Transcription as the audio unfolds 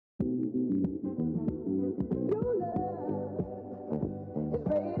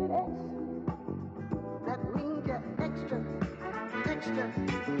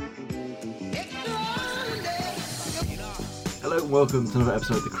Hello and welcome to another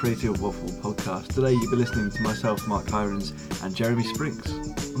episode of the Creative Waffle podcast. Today you'll be listening to myself, Mark Hirons, and Jeremy Sprinks.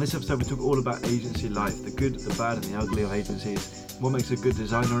 On this episode we talk all about agency life, the good, the bad and the ugly of agencies, what makes a good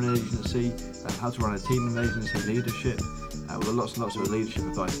designer in an agency, how to run a team in an agency, leadership. We've got lots and lots of leadership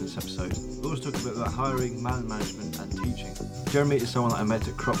advice in this episode. We'll also talk a bit about hiring, man management and teaching. Jeremy is someone that I met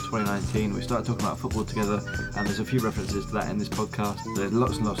at Crop 2019. We started talking about football together and there's a few references to that in this podcast. There's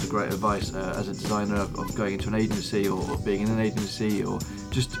lots and lots of great advice as a designer of going into an agency or being in an agency or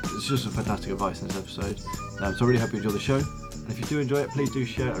it's just some fantastic advice in this episode. So I really hope you enjoy the show. And if you do enjoy it, please do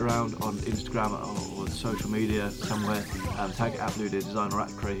share it around on Instagram or social media somewhere. Tag @BlueDeerDesign or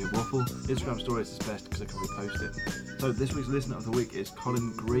 @CreativeWaffle. Instagram stories is best because I can repost it. So this week's listener of the week is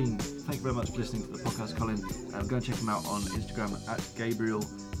Colin Green. Thank you very much for listening to the podcast, Colin. Go and check him out on Instagram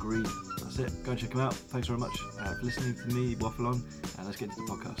 @GabrielGreen. That's it. Go and check him out. Thanks very much for listening to me waffle on, and let's get into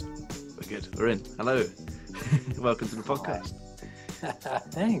the podcast. We're good. We're in. Hello. Welcome to the podcast.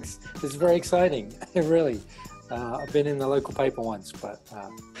 Thanks. This is very exciting. Really. I've been in the local paper once, but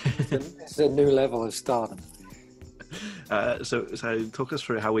it's a new level of stardom. So talk us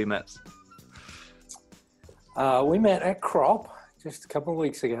through how we met. We met at Crop just a couple of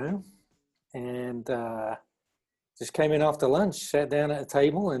weeks ago and just came in after lunch, sat down at a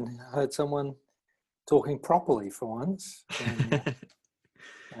table and heard someone talking properly for once. And,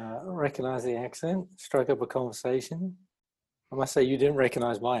 recognized the accent, struck up a conversation. I must say you didn't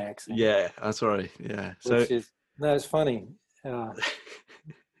recognize my accent. Yeah, that's right. Yeah. No, it's funny. Go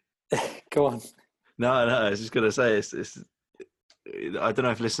on. No, I was just going to say, I don't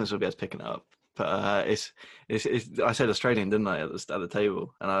know if listeners will be able to pick it up, but I said Australian, didn't I, at the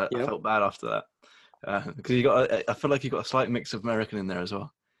table, and I felt bad after that because I feel like you got a slight mix of American in there as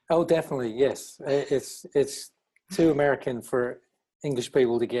well. Oh, definitely, yes. It's too American for English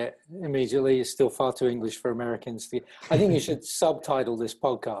people to get immediately. It's still far too English for Americans to get. I think you should subtitle this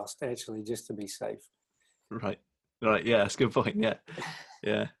podcast actually, just to be safe. Right. Yeah, that's a good point.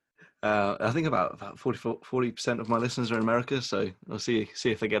 Yeah. I think about 40% of my listeners are in America, so I'll see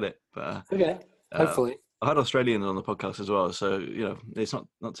if they get it. But okay, hopefully. I've had Australians on the podcast as well, so it's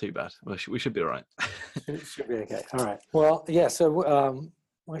not too bad. We should be all right. Should be okay. All right. Well, yeah. So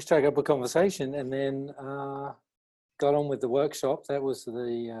we struck up a conversation, and then got on with the workshop. That was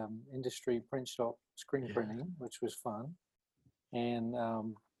the industry print shop screen printing, which was fun, and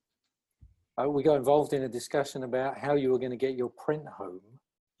we got involved in a discussion about how you were going to get your print home.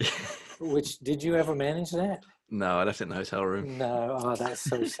 Which, did you ever manage that? No, I left it in the hotel room. No, that's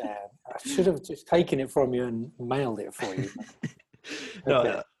so sad. I should have just taken it from you and mailed it for you.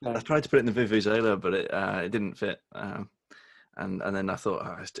 No, I tried to put it in the Vuvuzela, but it didn't fit. And then I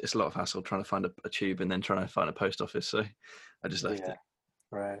thought, it's a lot of hassle trying to find a tube and then trying to find a post office, so I just left it.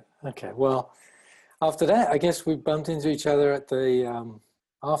 Right. Okay. Well, after that, I guess we bumped into each other at the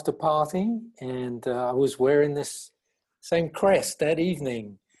after party, and I was wearing this same crest that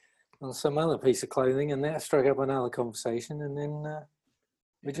evening on some other piece of clothing, and that struck up another conversation, and then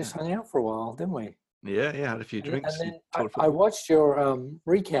we just hung out for a while, didn't we? Yeah, had a few drinks. And then I watched your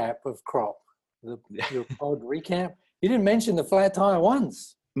recap of Crop, your pod recap. You didn't mention the flat tire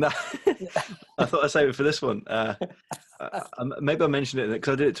once. No, I thought I'd save it for this one. Maybe I mentioned it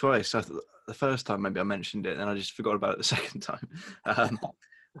because I did it twice. The first time maybe I mentioned it, and I just forgot about it the second time.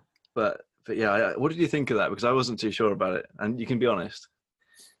 But yeah, what did you think of that? Because I wasn't too sure about it, and you can be honest.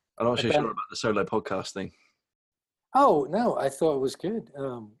 I'm not too sure about the solo podcast thing. Oh no, I thought it was good.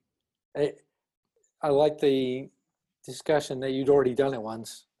 I like the discussion that you'd already done it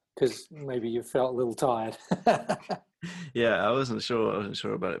once, because maybe you felt a little tired. Yeah, I wasn't sure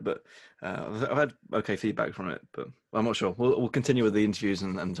about it, but I've had okay feedback from it, but I'm not sure. We'll continue with the interviews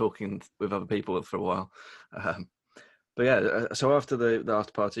and talking with other people for a while. But yeah, so after the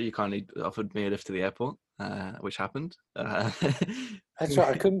after party, you kindly offered me a lift to the airport, which happened. That's right.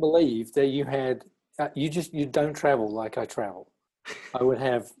 I couldn't believe that you had. You don't travel like I travel. I would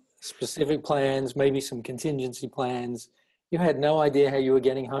have specific plans, maybe some contingency plans. You had no idea how you were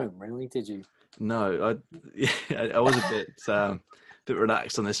getting home, really, did you? No, I was a bit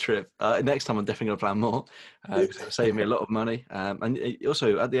relaxed on this trip. Next time I'm definitely going to plan more. It'll save me a lot of money. And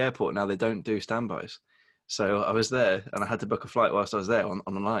also at the airport now, they don't do standbys. So I was there and I had to book a flight whilst I was there on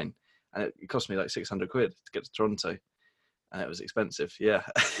the line. And it cost me like 600 quid to get to Toronto. And it was expensive, yeah.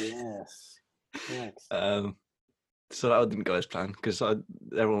 Yes. So that didn't go as planned because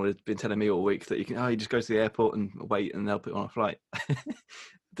everyone had been telling me all week that you just go to the airport and wait and they'll put you on a flight.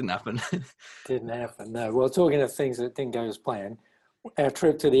 Didn't happen. Didn't happen, no. Well, talking of things that didn't go as planned, our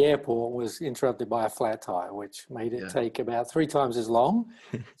trip to the airport was interrupted by a flat tire, which made it Yeah. take about 3 times as long.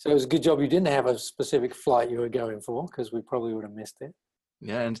 So it was a good job you didn't have a specific flight you were going for, because we probably would have missed it.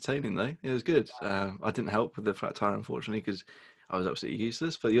 Yeah, entertaining though. It was good. I didn't help with the flat tire, unfortunately, because I was absolutely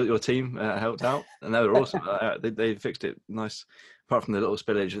useless. But your team helped out, and they were awesome. They fixed it nice, apart from the little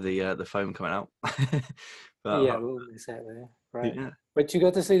spillage of the foam coming out. But Yeah, a little miss out there, right? yeah, But you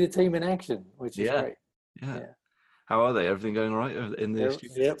got to see the team in action, which is yeah, great. yeah. Yeah. How are they? Everything going all right in the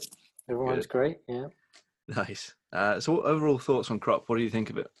studio? Yep. Everyone's Good. great. Yeah. Nice. So, what overall thoughts on Crop? What do you think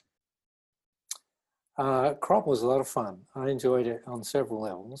of it? Crop was a lot of fun. I enjoyed it on several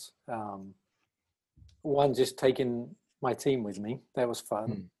levels. One, just taking my team with me. That was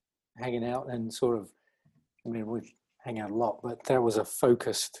fun. Hanging out and sort of, I mean, we hang out a lot, but that was a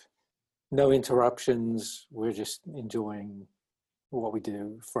focused, no interruptions. We're just enjoying what we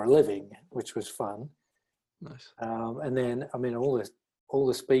do for a living, which was fun. Nice. And then, I mean, all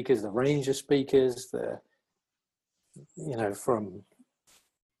the speakers, the range of speakers, from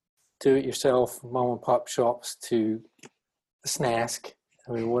do-it-yourself mom and pop shops to Snask.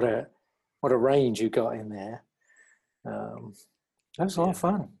 I mean, what a range you got in there. That was a lot of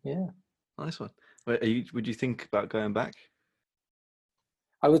fun. Yeah, Nice one. Would you think about going back?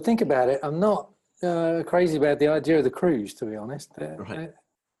 I would think about it. I'm not crazy about the idea of the cruise, to be honest. Right.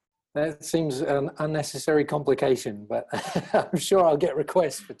 That seems an unnecessary complication, but I'm sure I'll get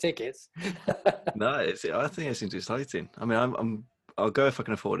requests for tickets. No, I think it seems exciting. I mean, I'll go if I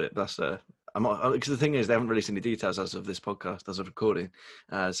can afford it. That's I'm not, because the thing is, they haven't released any details as of this podcast, as of recording.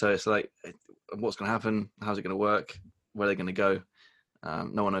 So it's like, what's going to happen? How's it going to work? Where are they going to go?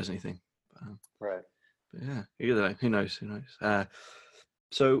 No one knows anything. Right. But yeah, you know, who knows? Who knows?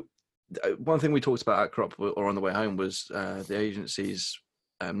 So one thing we talked about at Crop or on the way home was the agencies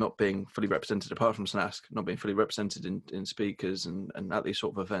not being fully represented, apart from Snask, not being fully represented in speakers and at these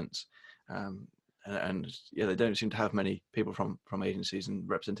sort of events. And yeah, they don't seem to have many people from agencies and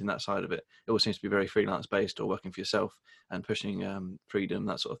representing that side of it. It all seems to be very freelance based or working for yourself and pushing freedom,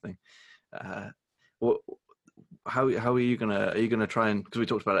 that sort of thing. How are you gonna try and, because we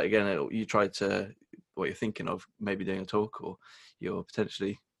talked about it again, you tried to, what you're thinking of maybe doing a talk, or you're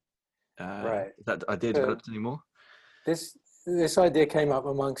potentially Right. is that idea developed anymore? This idea came up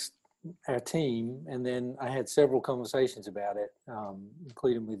amongst our team, and then I had several conversations about it,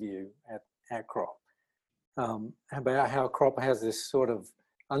 including with you at Crop, about how Crop has this sort of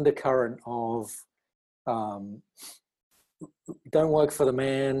undercurrent of don't work for the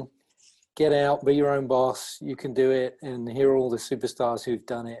man, get out, be your own boss, you can do it, and here are all the superstars who've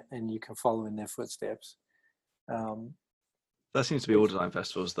done it, and you can follow in their footsteps. That seems to be all design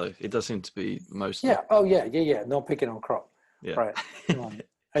festivals, though. It does seem to be most. Yeah. Oh, yeah. Not picking on Crop. Yeah. Right. And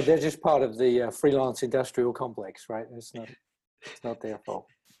they're just part of the freelance industrial complex, right? It's not their fault.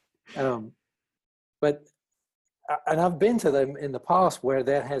 But I've been to them in the past where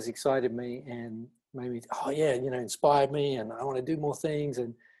that has excited me and maybe, inspired me, and I want to do more things.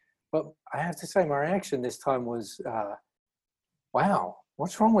 But I have to say, my reaction this time was, wow,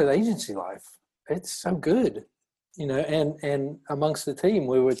 what's wrong with agency life? It's so good. And amongst the team,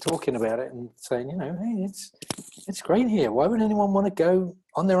 we were talking about it and saying, hey, it's great here. Why would anyone want to go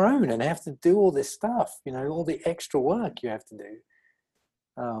on their own and have to do all this stuff? All the extra work you have to do.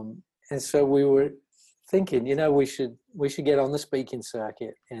 And so we were thinking, we should get on the speaking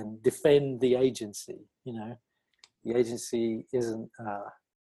circuit and defend the agency. The agency isn't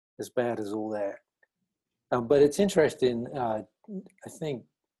as bad as all that. But it's interesting. I think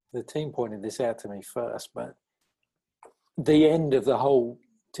the team pointed this out to me first, but the end of the whole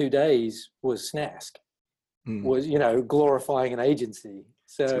 2 days was Snask, was glorifying an agency.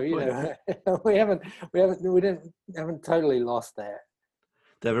 So we haven't totally lost that.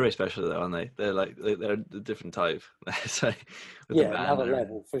 They're very special, though, aren't they? They're a different type. So another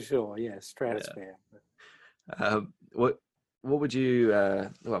level for sure. Yeah, stratosphere. Yeah. What would you?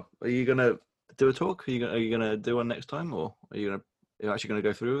 Are you gonna do a talk? Are you gonna do one next time, or are you actually gonna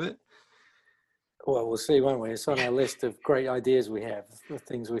go through with it? Well, we'll see, won't we? It's on our list of great ideas we have, the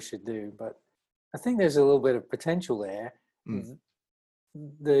things we should do. But I think there's a little bit of potential there.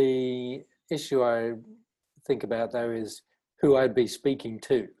 The issue I think about, though, is who I'd be speaking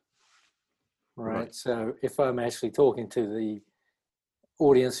to. Right? So if I'm actually talking to the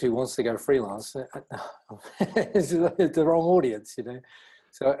audience who wants to go freelance, it's the wrong audience,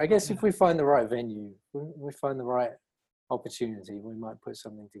 So I guess if we find the right venue, we find the right opportunity, we might put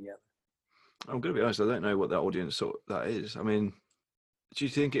something together. I'm going to be honest, I don't know what that audience that is. I mean, do you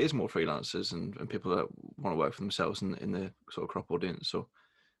think it is more freelancers and people that want to work for themselves in the sort of Crop audience, or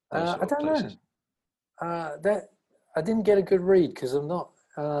I don't know. I didn't get a good read because I'm not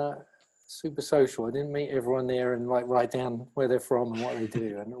super social. I didn't meet everyone there and like write down where they're from and what they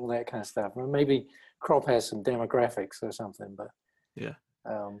do and all that kind of stuff. And maybe Crop has some demographics or something, but Yeah.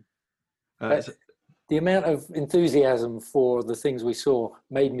 But the amount of enthusiasm for the things we saw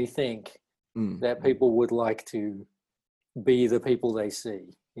made me think that people would like to be the people they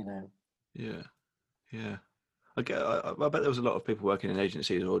see, you know. Yeah. I bet there was a lot of people working in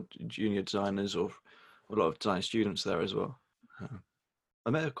agencies or junior designers or a lot of design students there as well. I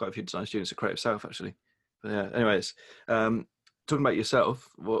met quite a few design students at Creative South actually. But yeah, anyways, talking about yourself,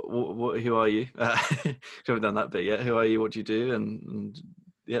 who are you? You haven't done that bit yet. Who are you? What do you do? And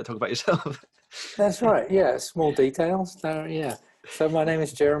yeah, talk about yourself. That's right. Yeah, small details. Yeah. So my name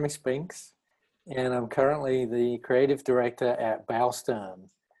is Jeremy Spinks, and I'm currently the creative director at Bow Stern,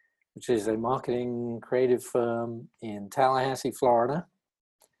 which is a marketing creative firm in Tallahassee, Florida.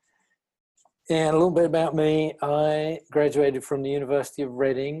 And a little bit about me, I graduated from the University of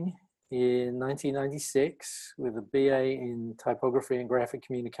Reading in 1996 with a BA in typography and graphic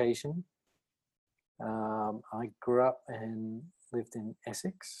communication. I grew up and lived in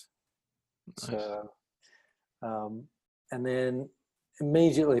Essex. Nice. So, and then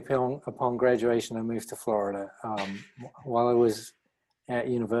immediately upon graduation, I moved to Florida. While I was at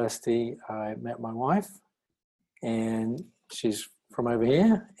university, I met my wife, and she's from over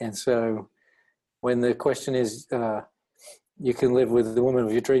here. And so when the question is, you can live with the woman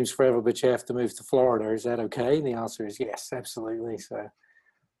of your dreams forever, but you have to move to Florida, is that okay? And the answer is yes, absolutely. So I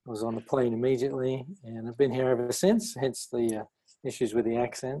was on the plane immediately, and I've been here ever since, hence the issues with the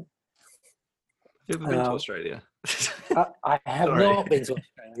accent. Have you ever been to Australia? I have not been to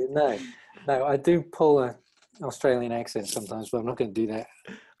Australia, no. I do pull an Australian accent sometimes, but I'm not going to do that.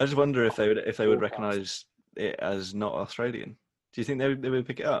 I just wonder if they would recognise it as not Australian. Do you think they would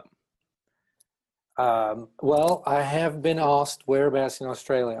pick it up? Well, I have been asked whereabouts in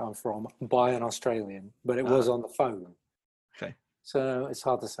Australia I'm from by an Australian, but it was on the phone. Okay. So it's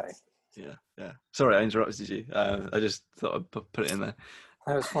hard to say. Yeah. Sorry, I interrupted you. I just thought I'd put it in there.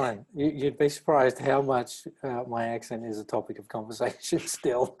 That was fine. You'd be surprised how much my accent is a topic of conversation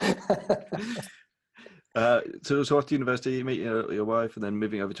still. So after university, you meet your wife and then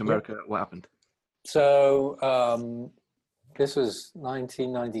moving over to America, What happened? So this was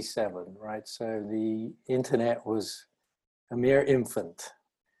 1997, right? So the internet was a mere infant,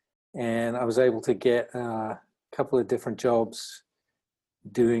 and I was able to get a couple of different jobs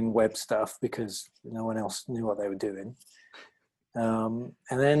doing web stuff because no one else knew what they were doing. And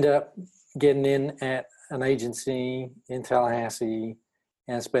I ended up getting in at an agency in Tallahassee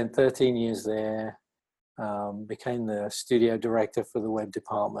and spent 13 years there. Became the studio director for the web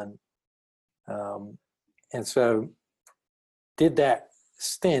department. And so did that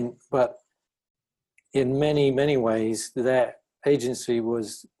stint, but in many, many ways, that agency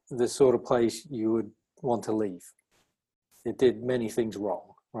was the sort of place you would want to leave. It did many things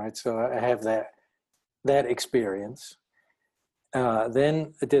wrong, right? So I have that experience.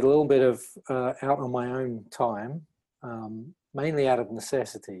 Then I did a little bit of out on my own time, mainly out of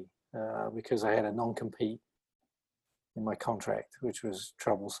necessity, because I had a non-compete in my contract, which was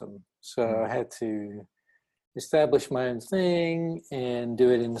troublesome. So I had to establish my own thing and do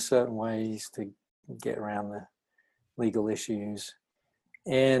it in certain ways to get around the legal issues.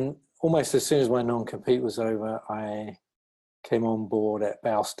 And almost as soon as my non-compete was over, I came on board at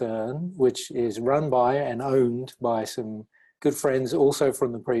Bow Stern, which is run by and owned by some good friends also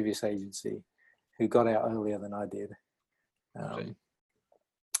from the previous agency who got out earlier than I did. Okay.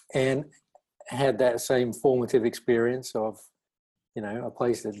 And had that same formative experience of, a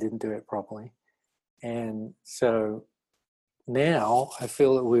place that didn't do it properly. And so now I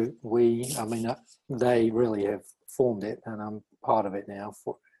feel that they really have formed it, and I'm part of it now,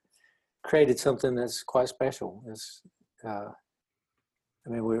 created something that's quite special.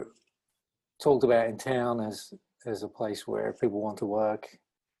 We're talked about in town as a place where people want to work.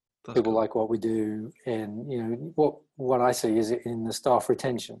 That's people cool. like what we do, and what I see is it in the staff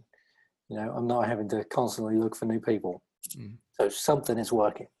retention. I'm not having to constantly look for new people. So something is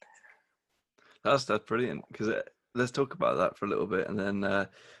working. That's brilliant, because let's talk about that for a little bit, and then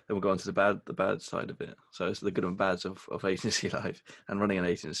we'll go on to the bad side of it. So it's the good and bads of agency life and running an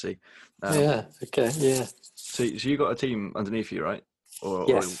agency. Yeah. Okay. Yeah. So you got a team underneath you, right?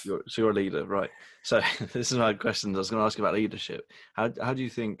 Yes. So you're a leader, right? So this is my question. I was going to ask you about leadership. How do you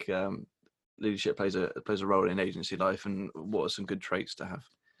think leadership plays a role in agency life, and what are some good traits to have?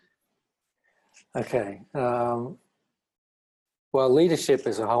 Okay. Well, leadership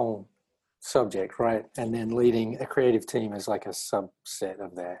is a whole subject, right? And then leading a creative team is like a subset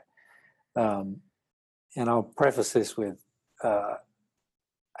of that. and I'll preface this with, I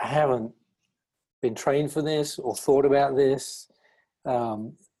haven't been trained for this or thought about this.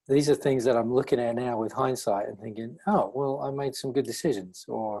 These are things that I'm looking at now with hindsight and thinking, oh, well, I made some good decisions,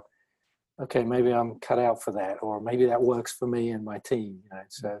 or okay, maybe I'm cut out for that, or maybe that works for me and my team.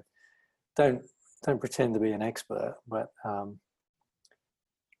 So don't pretend to be an expert, but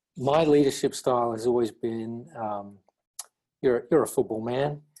my leadership style has always been, you're a football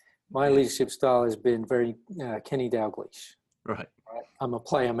man. My leadership style has been very Kenny Dalglish. Right. I'm a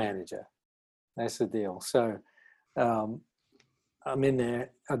player manager. That's the deal. So I'm in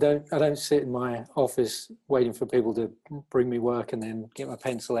there. I don't sit in my office waiting for people to bring me work and then get my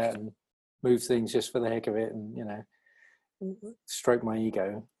pencil out and move things just for the heck of it and stroke my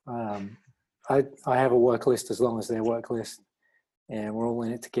ego. I have a work list as long as their work list, and we're all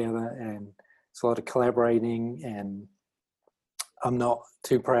in it together, and it's a lot of collaborating, and I'm not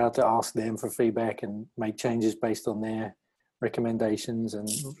too proud to ask them for feedback and make changes based on their recommendations, and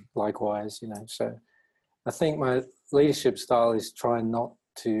likewise, so I think my leadership style is trying not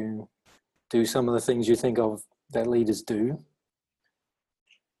to do some of the things you think of that leaders do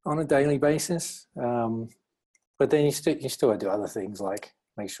on a daily basis. But then you still do other things like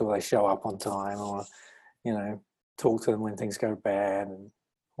make sure they show up on time, or, talk to them when things go bad and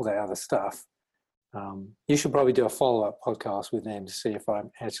all that other stuff. You should probably do a follow-up podcast with them to see if I'm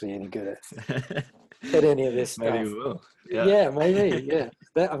actually any good at any of this stuff. Maybe we will. Yeah, maybe. Yeah,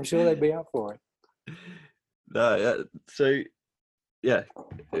 I'm sure they'd be up for it. No, so yeah,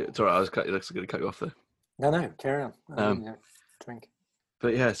 it's all right. I was going to cut you off there. No, carry on. Drink.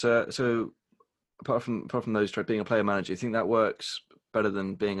 But yeah, so apart from those, being a player manager, you think that works better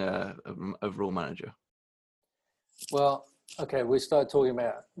than being a overall manager? Well, okay, we started talking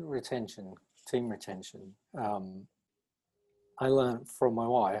about retention, team retention. I learned from my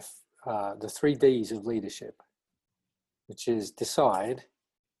wife the 3 Ds of leadership, which is decide,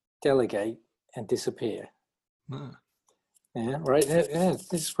 delegate, and disappear. Ah. Yeah, right. Yeah,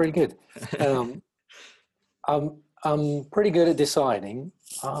 this is pretty good. I'm pretty good at deciding.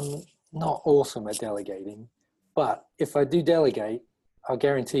 I'm not awesome at delegating, but if I do delegate, I'll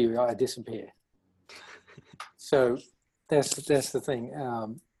guarantee you I disappear. So that's the thing.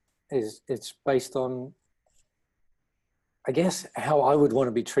 It's based on, I guess, how I would want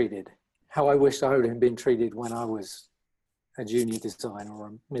to be treated, how I wish I would have been treated when I was a junior designer or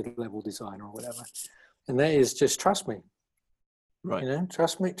a mid-level designer or whatever. And that is just trust me. Right.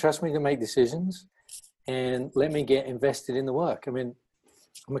 Trust me to make decisions and let me get invested in the work. I mean,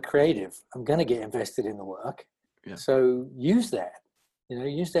 I'm a creative. I'm going to get invested in the work. Yeah. So use that,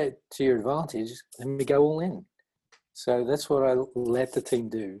 use that to your advantage. Let me go all in. So that's what I let the team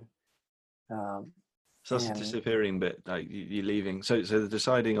do. So that's the disappearing bit, like you leaving. So the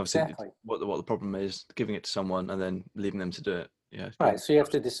deciding, obviously, exactly what the problem is, giving it to someone, and then leaving them to do it. Yeah. Right. So you have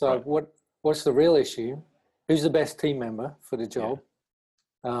to decide what's the real issue, who's the best team member for the job,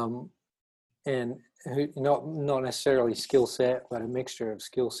 and who not necessarily skill set, but a mixture of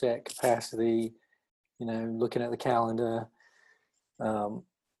skill set, capacity. Looking at the calendar,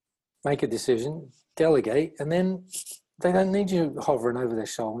 make a decision, delegate, and then they don't need you hovering over their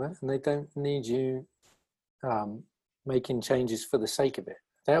shoulder, and they don't need you making changes for the sake of it.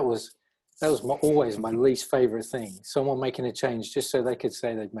 That was always my least favorite thing. Someone making a change just so they could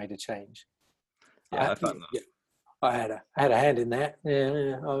say they'd made a change. Yeah, I found that. Yeah, I had a hand in that.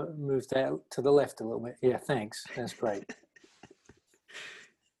 Yeah, I moved that to the left a little bit. Yeah, thanks. That's great.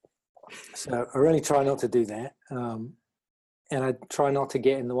 So I really try not to do that. And I try not to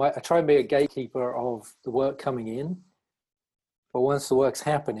get in the way. I try and be a gatekeeper of the work coming in. But once the work's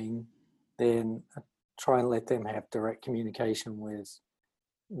happening, then I try and let them have direct communication with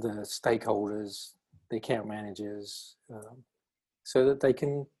the stakeholders, the account managers, so that they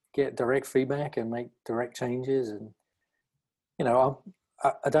can get direct feedback and make direct changes. And,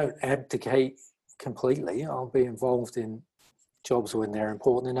 I don't abdicate completely. I'll be involved in jobs when they're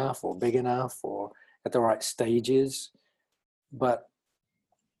important enough or big enough or at the right stages. But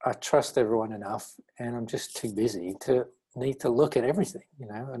I trust everyone enough, and I'm just too busy to need to look at everything,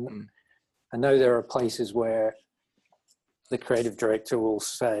 and I know there are places where the creative director will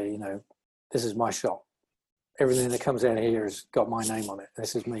say, this is my shop. Everything that comes out of here has got my name on it.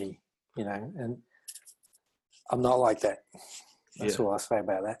 This is me, and I'm not like that. That's all I'll say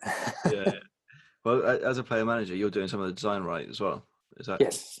about that. Yeah. Well, as a player manager, you're doing some of the design right as well. Is that?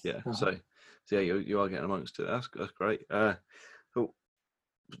 Yes. Yeah. Uh-huh. So yeah, you are getting amongst it. That's great. So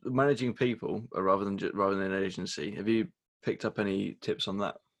managing people rather than an agency, have you picked up any tips on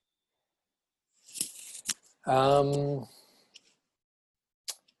that?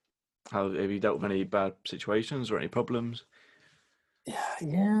 How have you dealt with any bad situations or any problems?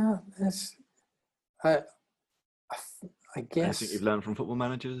 Yeah, that's I I Anything you've guess. learned from football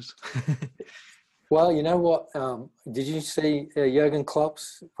managers? Well, you know what? Did you see Jurgen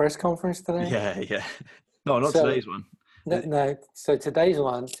Klopp's press conference today? Yeah, yeah. No, not So today's one. no. So today's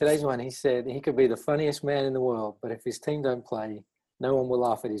one, he said he could be the funniest man in the world, but if his team don't play, no one will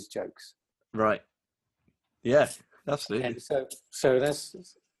laugh at his jokes. Right. Yeah, absolutely. And so that's.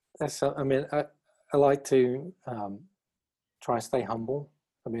 I mean, I like to try and stay humble.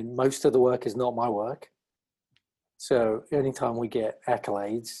 I mean, most of the work is not my work. So anytime we get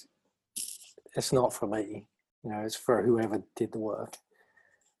accolades, it's not for me. It's for whoever did the work.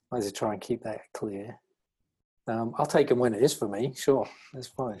 I just try and keep that clear. I'll take them when it is for me. Sure, that's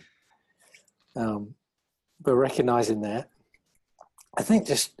fine. But recognizing that, I think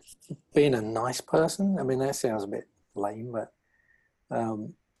just being a nice person. I mean, that sounds a bit lame, but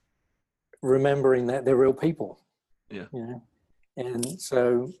remembering that they're real people. Yeah. And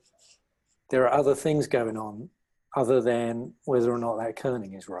so there are other things going on other than whether or not that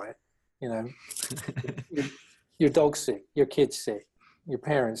kerning is right. Your dog's sick, your kid's sick, your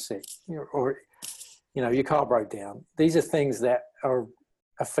parents sick, or your car broke down. These are things that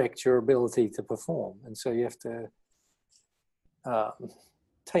affect your ability to perform, and so you have to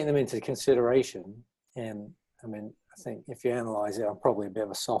take them into consideration. And I mean, I think if you analyze it, I'm probably a bit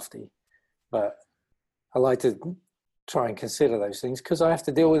of a softie, but I like to try and consider those things because I have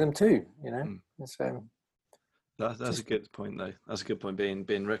to deal with them too. And so That's a good point, though. That's a good point.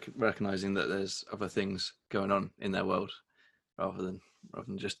 Being recognizing that there's other things going on in their world, rather than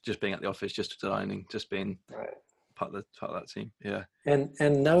just being at the office, just designing, just being right. part of that team. Yeah. And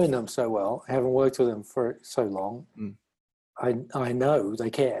knowing them so well, having worked with them for so long, I know they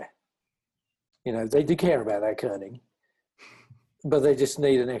care. They do care about that kerning, but they just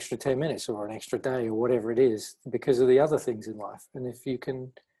need an extra 10 minutes or an extra day or whatever it is because of the other things in life. And if you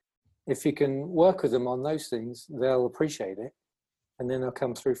can work with them on those things, they'll appreciate it, and then they'll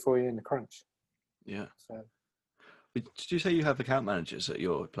come through for you in the crunch. Yeah. So Did you say you have account managers at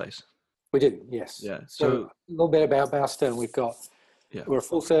your place? we do, yes. Yeah. So a little bit about Bowstone. We're a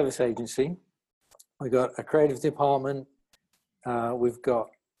full service agency. We've got a creative department. We've got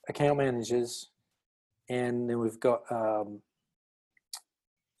account managers, and then we've got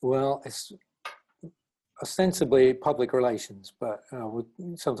it's ostensibly public relations, but we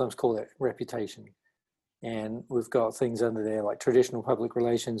sometimes call it reputation. And we've got things under there like traditional public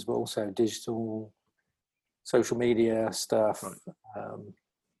relations, but also digital, social media stuff. Right.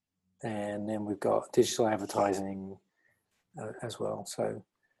 And then we've got digital advertising as well. So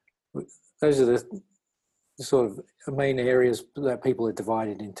those are the sort of main areas that people are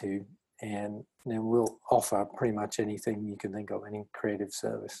divided into. And then we'll offer pretty much anything you can think of, any creative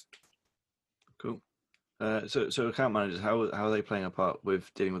service. Cool. So account managers, how are they playing a part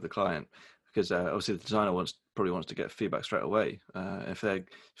with dealing with the client? Because obviously the designer probably wants to get feedback straight away. If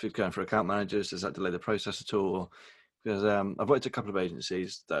you're going for account managers, does that delay the process at all? Because I've worked at a couple of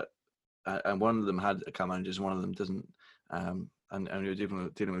agencies that, and one of them had account managers, and one of them doesn't, and you're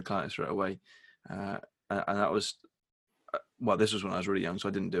dealing with clients straight away. And that was, this was when I was really young, so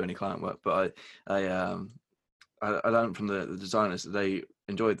I didn't do any client work, but I learned from the designers that they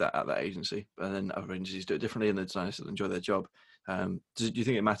enjoyed that at that agency, and then other agencies do it differently, and the designers still enjoy their job. Do you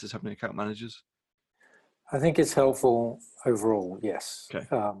think it matters having account managers? I think it's helpful overall, yes. Okay.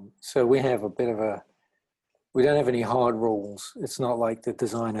 So we have we don't have any hard rules. It's not like the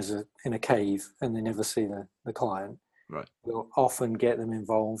designers are in a cave and they never see the client. Right. We'll often get them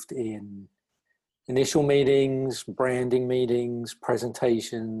involved in initial meetings, branding meetings,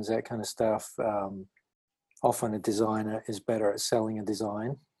 presentations, that kind of stuff. Often a designer is better at selling a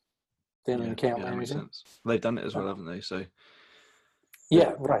design than an account manager. That makes sense. They've done it as well, haven't they? So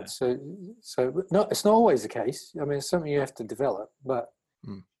yeah, right. So no, it's not always the case. I mean, it's something you have to develop, but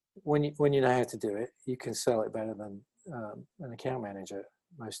when you know how to do it, you can sell it better than an account manager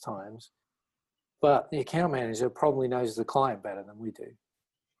most times. But the account manager probably knows the client better than we do.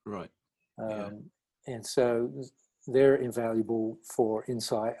 Right. And so they're invaluable for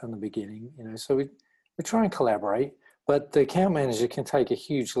insight on the beginning. So we try and collaborate, but the account manager can take a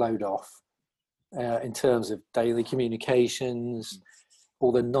huge load off in terms of daily communications,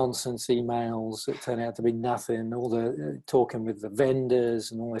 all the nonsense emails that turn out to be nothing, all the talking with the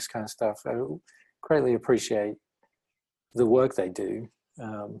vendors and all this kind of stuff. I greatly appreciate the work they do.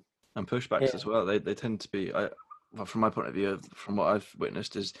 And pushbacks as well. They tend to be, from my point of view, from what I've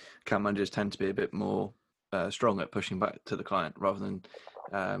witnessed, is account managers tend to be a bit more strong at pushing back to the client rather than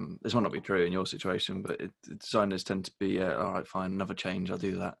this might not be true in your situation, but designers tend to be, all right, fine, another change, I'll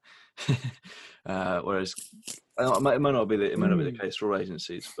do that. Whereas it might not be the case for all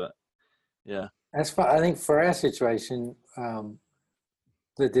agencies, but yeah. I think for our situation,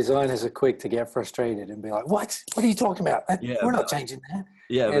 the designers are quick to get frustrated and be like, "What? What are you talking about? We're not changing that."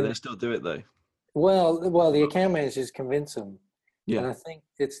 Yeah, but they still do it though. Well, the account managers convince them, Yeah. and I think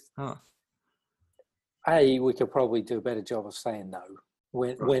it's we could probably do a better job of saying no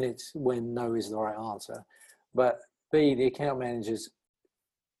when no is the right answer, but B, the account managers,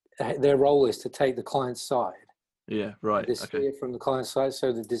 their role is to take the client's side. Yeah, right. To see it from the client's side,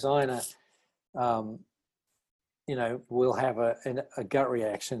 so the designer, will have a gut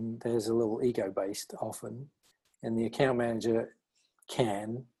reaction. There's a little ego based often, and the account manager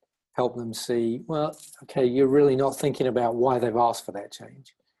can help them see, well, okay, you're really not thinking about why they've asked for that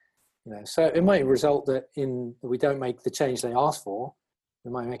change. So it might result that we don't make the change they asked for.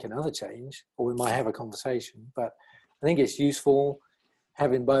 We might make another change, or we might have a conversation. But I think it's useful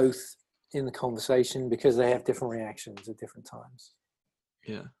having both in the conversation because they have different reactions at different times.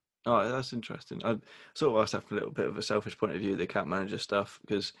 Yeah. Oh, that's interesting. I sort of asked after a little bit of a selfish point of view, the account manager stuff,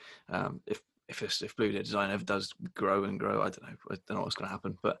 because if Blue Data Design ever does grow and grow, I don't know what's going to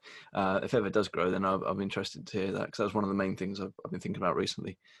happen, but if it ever does grow, then I'll be interested to hear that, because that's one of the main things I've been thinking about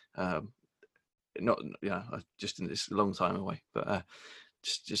recently. Just in this long time away, but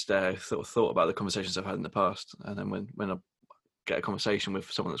just thought about the conversations I've had in the past, and then when I get a conversation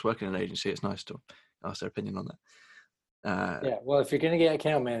with someone that's working in an agency, it's nice to ask their opinion on that. Well, if you're going to get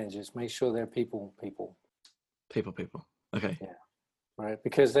account managers, make sure they're people. Okay. Yeah. Right,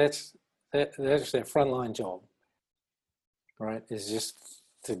 because that's their frontline job. Right, is just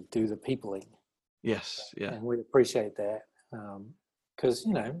to do the peopling. Yes. Yeah. And we appreciate that, because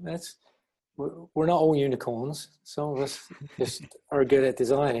we're not all unicorns. Some of us just are good at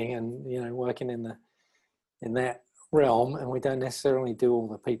designing and working in that realm, and we don't necessarily do all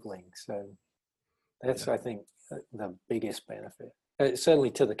the peopling. So that's I think the biggest benefit,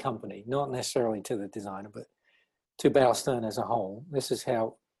 certainly to the company, not necessarily to the designer, but to Bear Stearns as a whole. This is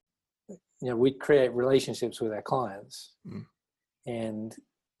how we create relationships with our clients, and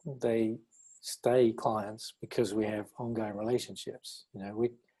they stay clients because we have ongoing relationships.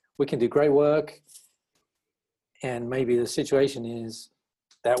 We can do great work, and maybe the situation is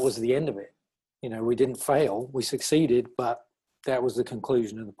that was the end of it. We didn't fail, we succeeded, but that was the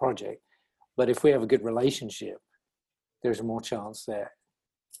conclusion of the project. But if we have a good relationship, there's a more chance that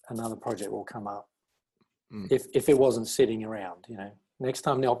another project will come up. If it wasn't sitting around, next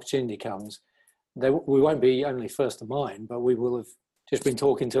time the opportunity comes, we won't be only first of mind, but we will have just been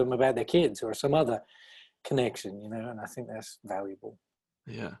talking to them about their kids or some other connection, and I think that's valuable.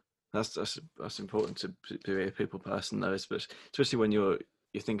 Yeah, that's important to be a people person, though, especially when you're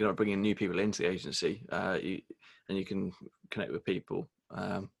thinking about bringing new people into the agency, you can connect with people.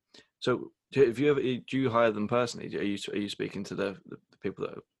 So, do you hire them personally? Are you speaking to the people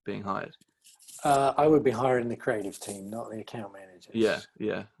that are being hired? I would be hiring the creative team, not the account managers.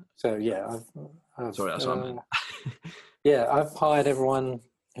 Yeah. So yeah, I've sorry, that's what I meant. Yeah, I've hired everyone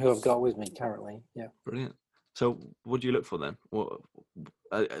who I've got with me currently. Yeah. Brilliant. So, what do you look for then? What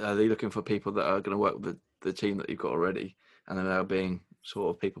are they looking for? People that are going to work with the team that you've got already, and then they're being sort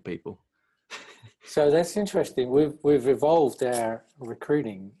of people. So that's interesting. We've evolved our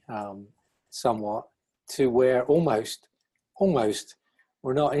recruiting somewhat to where almost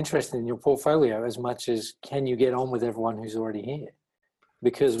we're not interested in your portfolio as much as can you get on with everyone who's already here,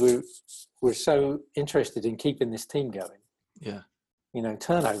 because we're so interested in keeping this team going. Yeah.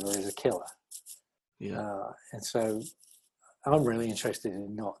 Turnover is a killer. Yeah. And so I'm really interested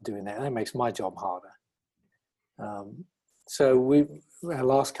in not doing that. That makes my job harder. So our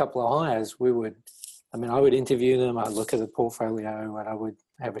last couple of hires, I would interview them, I'd look at the portfolio, and I would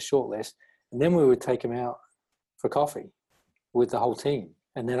have a short list, and then we would take them out for coffee with the whole team,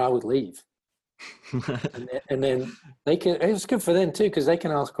 and then I would leave. and then it was good for them too, because they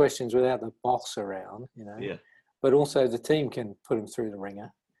can ask questions without the boss around, Yeah. But also the team can put them through the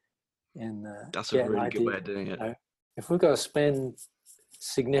ringer. And that's a really good way of doing it. If we've got to spend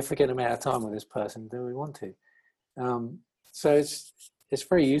significant amount of time with this person, do we want to? So it's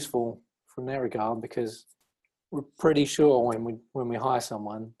very useful from that regard, because we're pretty sure when we hire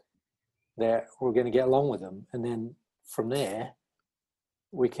someone that we're going to get along with them, and then from there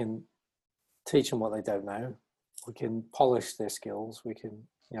we can teach them what they don't know. We can polish their skills. We can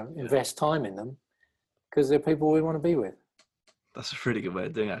invest time in them, because they're people we want to be with. That's a really good way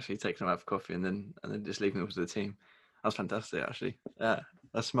of doing it, actually, taking them out for coffee and then just leaving them with the team. That's fantastic, actually. Yeah.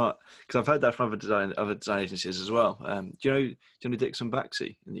 That's smart, because I've heard that from other design agencies as well. Do you know Dixon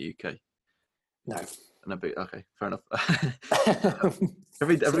Baxi in the UK? No. No, okay, fair enough.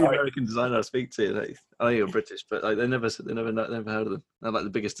 every American designer I speak to, I know you're British, but like, they never heard of them. They're like the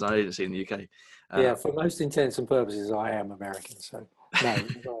biggest design agency in the UK. Yeah, for most intents and purposes, I am American, so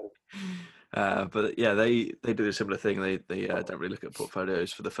no. But yeah, they do a similar thing. They don't really look at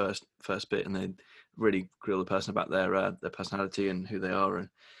portfolios for the first bit, and they really grill the person about their personality and who they are, and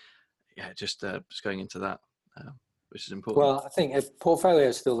yeah, just going into that, which is important. Well, I think a portfolio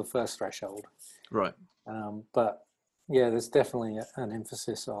is still the first threshold, right? But yeah, there's definitely an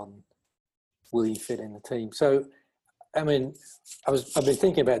emphasis on will you fit in the team. So, I mean, I've been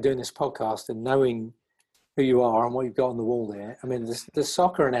thinking about doing this podcast and knowing who you are and what you've got on the wall there. I mean, the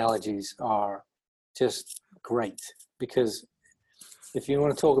soccer analogies are just great, because if you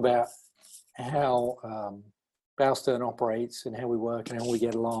want to talk about how Bear Stearns operates and how we work and how we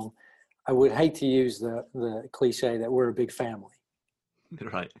get along, I would hate to use the cliche that we're a big family.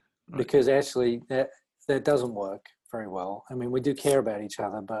 Right. Because actually that doesn't work very well. I mean, we do care about each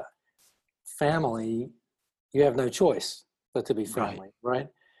other, but family, you have no choice but to be family, right?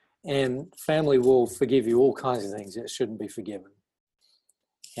 And family will forgive you all kinds of things that shouldn't be forgiven.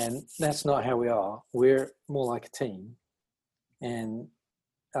 And that's not how we are. We're more like a team. And,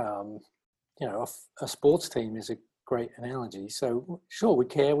 a sports team is a great analogy. So sure, we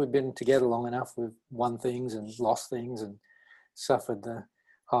care. We've been together long enough. We've won things and lost things and suffered the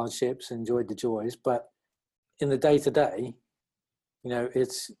hardships, enjoyed the joys. But in the day-to-day,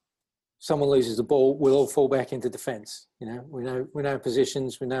 it's someone loses the ball, we'll all fall back into defense. We know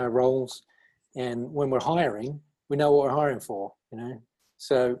positions, we know our roles, and when we're hiring, we know what we're hiring for.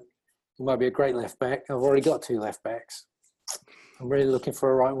 So it might be a great left back. I've already got 2 left backs. I'm really looking for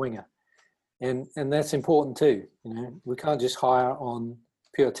a right winger, and that's important too. We can't just hire on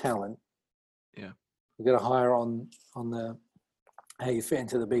pure talent. Yeah, we've got to hire on the how you fit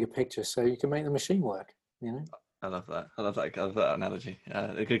into the bigger picture, so you can make the machine work. I love that. I love that analogy.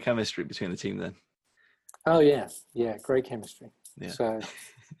 A good chemistry between the team then. Oh yeah, great chemistry. Yeah. So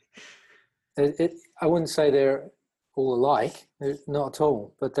I wouldn't say they're all alike, not at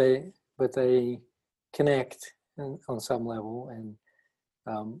all, but they connect on some level,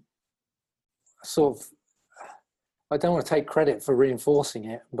 and sort of. I don't want to take credit for reinforcing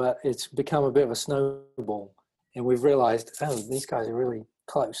it, but it's become a bit of a snowball, and we've realised, these guys are really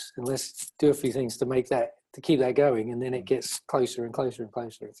close, and let's do a few things to keep that going, and then it gets closer and closer and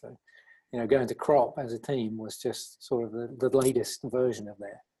closer. So, going to Crop as a team was just sort of the latest version of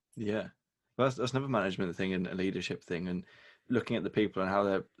that. Yeah, well, that's another management thing and a leadership thing, and looking at the people and how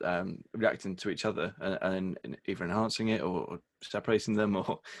they're reacting to each other, and either enhancing it or separating them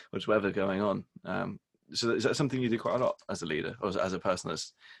or just whatever going on. So is that something you do quite a lot as a leader, or as a person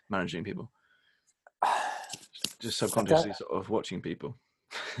that's managing people? Just subconsciously sort of watching people.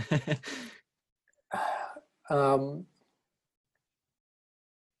 I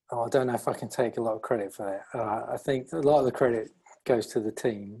don't know if I can take a lot of credit for that. I think a lot of the credit goes to the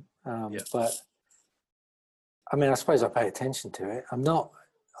team, but I mean, I suppose I pay attention to it. I'm not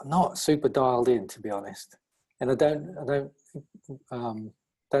super dialed in, to be honest, and I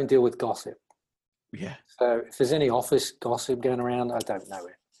don't deal with gossip. Yeah. So if there's any office gossip going around, I don't know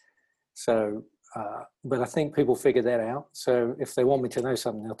it. So, but I think people figure that out. So if they want me to know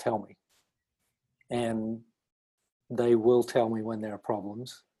something, they'll tell me, and they will tell me when there are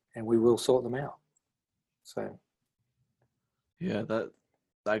problems, and we will sort them out. So, yeah, that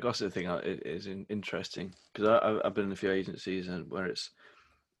gossip thing is interesting, because I've been in a few agencies and where it's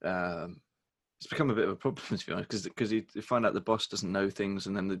become a bit of a problem, to be honest, because you find out the boss doesn't know things,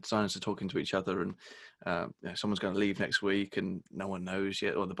 and then the designers are talking to each other, and someone's going to leave next week, and no one knows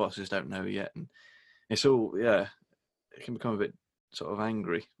yet, or the bosses don't know yet, and it's all it can become a bit sort of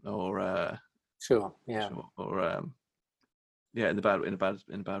angry, or sure, yeah, or in a bad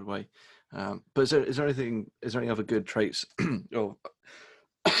way. But is there any other good traits or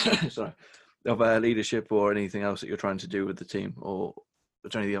of leadership or anything else that you're trying to do with the team, or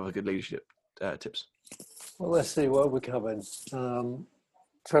is there any other good leadership tips? Well, let's see what we covered.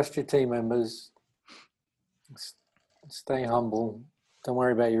 Trust your team members. Stay humble. Don't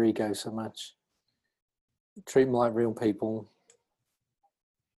worry about your ego so much. Treat them like real people.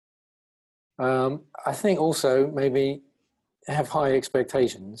 I think also maybe have high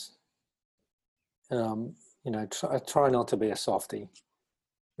expectations. I try not to be a softie.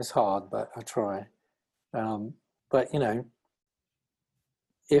 It's hard, but I try. But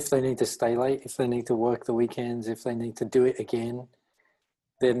if they need to stay late, if they need to work the weekends, if they need to do it again,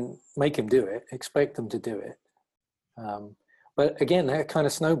 then make them do it. Expect them to do it. But again, that kind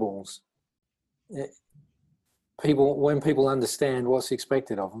of snowballs. When people understand what's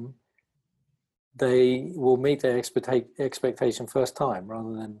expected of them, they will meet their expectation first time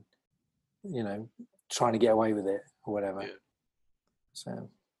rather than, trying to get away with it or whatever. Yeah. So.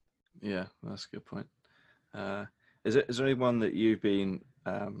 Yeah, that's a good point. Is there anyone that you've been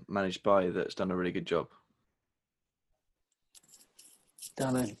managed by that's done a really good job?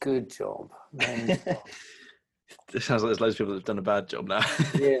 Done a good job. It sounds like there's loads of people that have done a bad job now.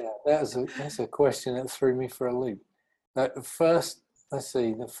 Yeah, that's a question that threw me for a loop. The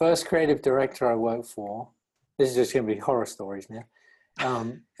first creative director I worked for, this is just going to be horror stories now.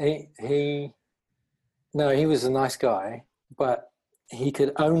 He was a nice guy, but he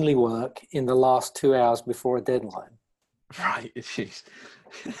could only work in the last 2 hours before a deadline. Right, jeez.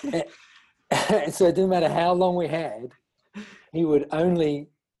 So it didn't matter how long we had, he would only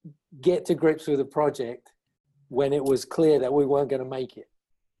get to grips with the project when it was clear that we weren't going to make it.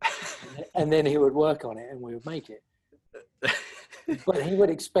 And then he would work on it and we would make it. But he would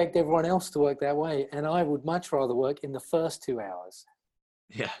expect everyone else to work that way. And I would much rather work in the first 2 hours.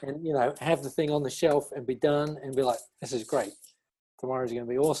 Yeah. And, have the thing on the shelf and be done and be like, this is great. Tomorrow's going to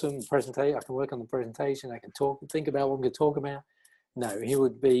be awesome. Presentation. I can work on the presentation. I can think about what I'm going to talk about. No, he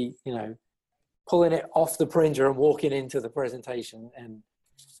would be, pulling it off the printer and walking into the presentation. And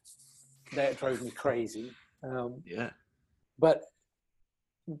that drove me crazy. Yeah. But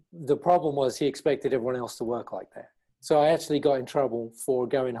the problem was he expected everyone else to work like that. So I actually got in trouble for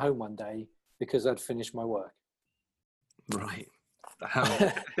going home one day because I'd finished my work. Right.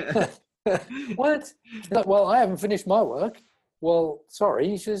 What? Well, I haven't finished my work. Well, sorry,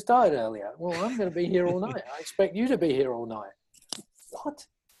 you should have started earlier. Well, I'm going to be here all night. I expect you to be here all night. What?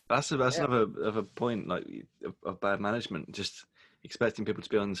 That's another of a point of bad management. Just expecting people to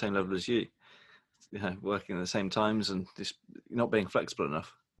be on the same level as you. Working at the same times and just not being flexible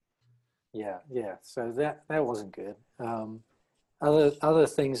enough. Yeah. So that wasn't good. Other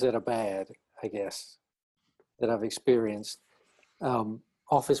things that are bad, I guess, that I've experienced.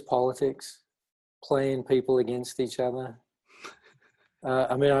 Office politics, playing people against each other.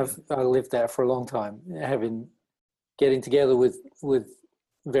 I lived that for a long time, getting together with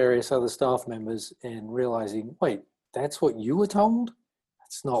various other staff members and realizing, wait, that's what you were told?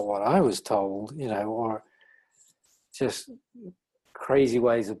 That's not what I was told, or just crazy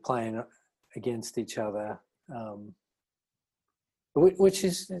ways of playing against each other. Which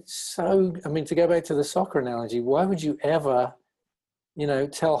is so, to go back to the soccer analogy, why would you ever,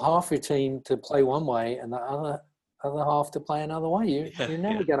 tell half your team to play one way and the other half to play another way? You're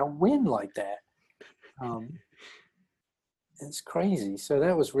never going to win like that. It's crazy. So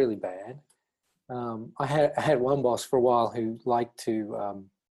that was really bad. I had one boss for a while who liked to,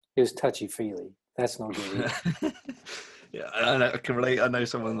 he was touchy-feely. That's not good either. Yeah, I can relate. I know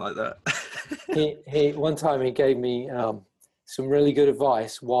someone like that. he one time he gave me some really good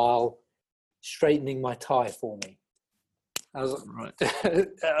advice while straightening my tie for me. I was like,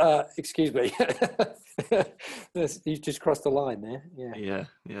 right. Excuse me. You've just crossed the line there.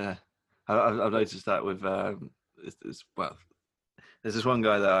 Yeah. I've noticed that with there's this one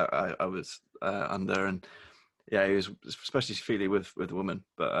guy that I was under, and he was especially feely with a woman,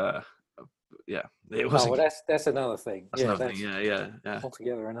 but it was. Oh, well, that's another thing. That's another thing. Yeah.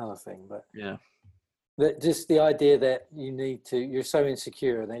 Altogether another thing, but yeah. That just the idea that you're so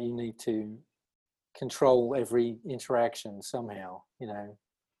insecure that you need to control every interaction somehow. I'm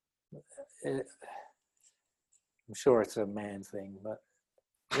sure it's a man thing, but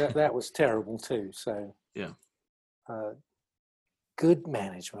that was terrible too. So yeah. Good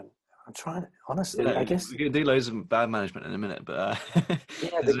management. I'm trying to, honestly, I guess we're going to do loads of bad management in a minute, but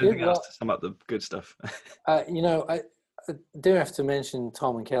the good else to sum up the good stuff. I do have to mention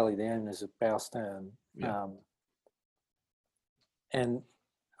Tom and Kelly, the owners of Bear Stearns. Yeah. And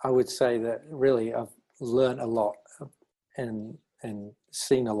I would say that really I've learned a lot and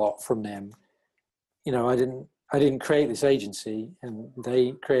seen a lot from them. I didn't create this agency, and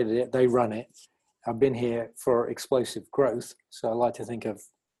they created it, they run it. I've been here for explosive growth, so I like to think I've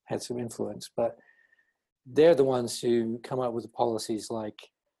had some influence, but they're the ones who come up with the policies like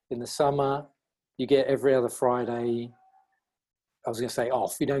in the summer, you get every other Friday, I was going to say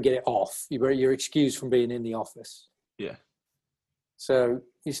off. You don't get it off. You're excused from being in the office. Yeah. So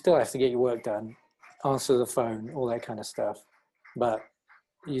you still have to get your work done, answer the phone, all that kind of stuff, but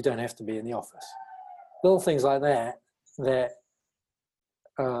you don't have to be in the office. Little things like that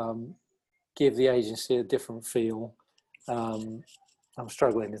give the agency a different feel. I'm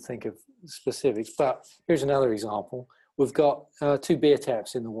struggling to think of specifics, but here's another example. We've got 2 beer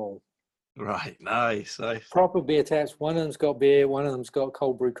taps in the wall. Right. Nice. Nice. Proper beer taps. One of them's got beer. One of them's got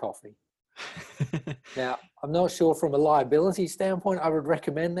cold brew coffee. Now, I'm not sure from a liability standpoint, I would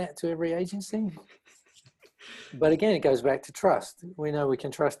recommend that to every agency. But again, it goes back to trust. We know we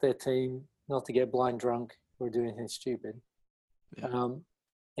can trust their team not to get blind drunk or do anything stupid. Yeah.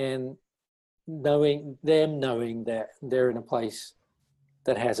 And knowing that they're in a place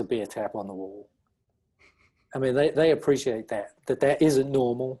that has a beer tap on the wall. I mean, they appreciate that isn't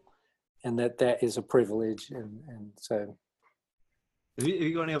normal and that is a privilege. And so. Have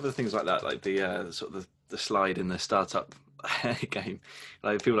you got any other things like that, like the sort of the slide in the startup game?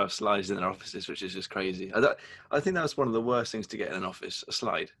 Like people have slides in their offices, which is just crazy. I think that's one of the worst things to get in an office, a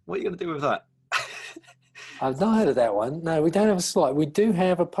slide. What are you going to do with that? I've not heard of that one. No, we don't have a slide. We do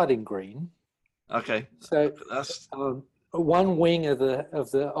have a putting green. Okay. So that's one wing of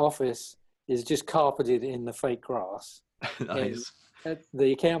the office is just carpeted in the fake grass. nice. And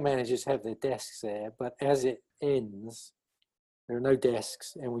the account managers have their desks there, but as it ends, there are no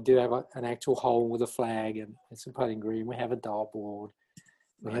desks, and we do have an actual hole with a flag and some putting green. We have a dartboard.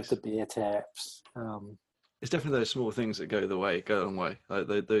 We have the beer taps. It's definitely those small things that go a long way.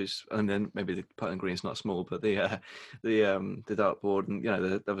 Like those, and then maybe the putting green's not small, but the dartboard and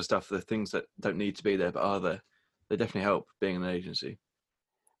the other stuff, the things that don't need to be there but are there, they definitely help being an agency.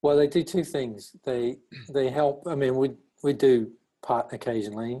 Well, they do two things. They help. I mean, we do putt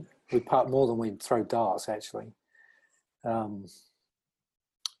occasionally. We putt more than we throw darts, actually.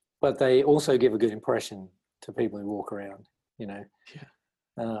 But they also give a good impression to people who walk around. Yeah.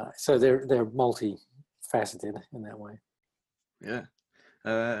 So they're multifaceted in that way. Yeah.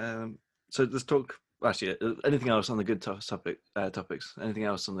 So let's talk. Actually, anything else on the good topics? Anything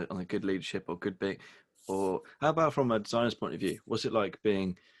else on the good leadership or good being? Or how about from a designer's point of view? What's it like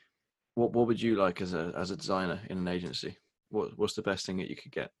being? What would you like as a designer in an agency? What's the best thing that you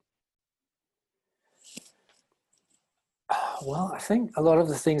could get? Well, I think a lot of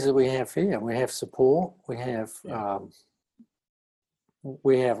the things that we have here, we have support. We have a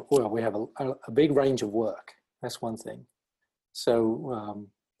big range of work. That's one thing. So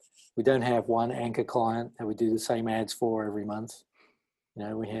we don't have one anchor client that we do the same ads for every month.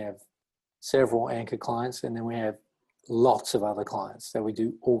 We have several anchor clients, and then we have lots of other clients that we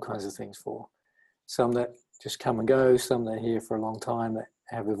do all kinds of things for. Some that just come and go, some that are here for a long time that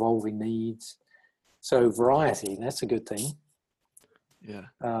have evolving needs. So variety, that's a good thing. Yeah.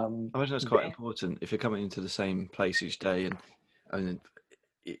 I imagine that's quite important if you're coming into the same place each day and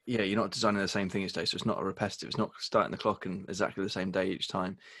you're not designing the same thing each day, so it's not a repetitive. It's not starting the clock and exactly the same day each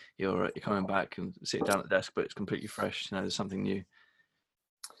time. You're coming back and sitting down at the desk, but it's completely fresh. There's something new.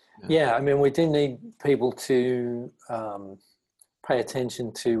 Yeah, I mean, we do need people to pay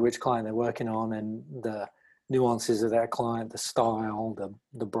attention to which client they're working on and the nuances of that client, the style,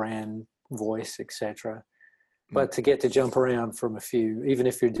 the brand voice, etc. But to get to jump around from a few, even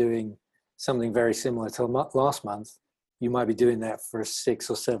if you're doing something very similar to last month, you might be doing that for 6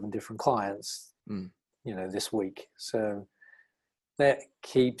 or 7 different clients, this week. So that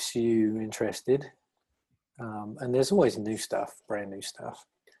keeps you interested. And there's always new stuff, brand new stuff.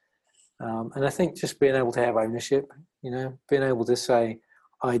 And I think just being able to have ownership, being able to say,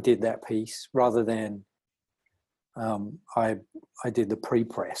 I did that piece rather than I did the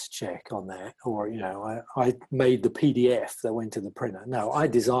pre-press check on that, or, I made the PDF that went to the printer. No, I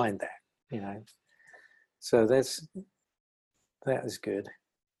designed that, So that is good.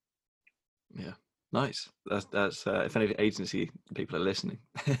 Yeah. Nice. That's if any agency people are listening,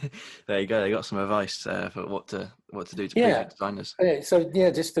 there you go. They got some advice for what to do to please designers. So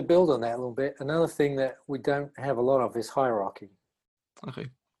just to build on that a little bit, another thing that we don't have a lot of is hierarchy. Okay.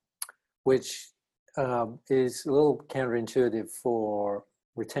 Which is a little counterintuitive for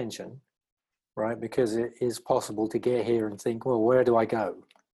retention, right? Because it is possible to get here and think, well, where do I go?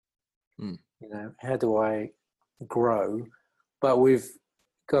 How do I grow? But we've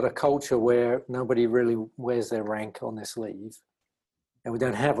got a culture where nobody really wears their rank on their sleeve, and we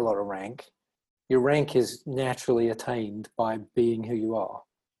don't have a lot of rank. Your rank is naturally attained by being who you are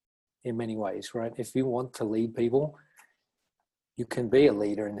in many ways, right? If you want to lead people, you can be a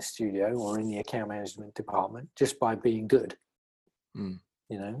leader in the studio or in the account management department just by being good, and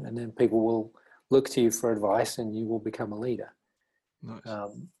then people will look to you for advice and you will become a leader. Nice.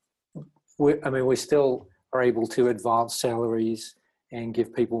 We still are able to advance salaries and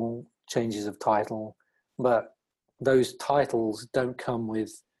give people changes of title, but those titles don't come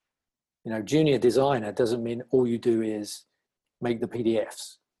with, junior designer doesn't mean all you do is make the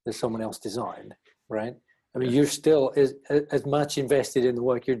PDFs that someone else designed, right? I mean, you're still as much invested in the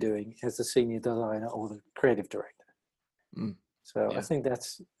work you're doing as the senior designer or the creative director. So Yeah. I think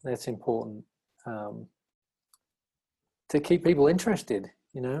that's important to keep people interested.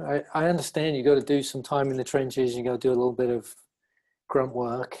 I understand you got to do some time in the trenches. You got to do a little bit of grunt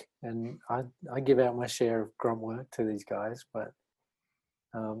work, and I give out my share of grunt work to these guys. But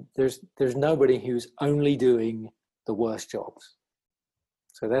there's nobody who's only doing the worst jobs.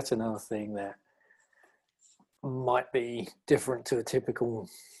 So that's another thing that might be different to a typical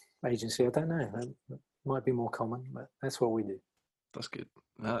agency. I don't know. That might be more common, but that's what we do. That's good.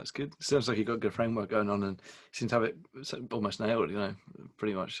 No, that's good. Sounds like you've got a good framework going on, and you seem to have it almost nailed.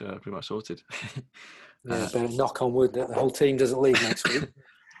 Pretty much sorted. Yeah, better knock on wood that the whole team doesn't leave next week.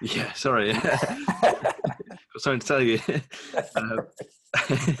 Yeah, sorry. Got something to tell you.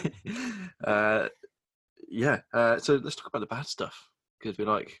 So let's talk about the bad stuff, because we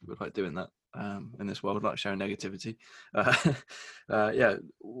like doing that in this world, like sharing negativity.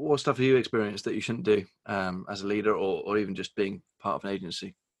 What stuff have you experienced that you shouldn't do as a leader, or even just being part of an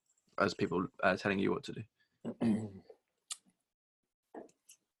agency, as people telling you what to do?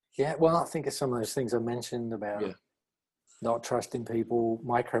 Yeah, well, I think it's some of those things I mentioned about not trusting people,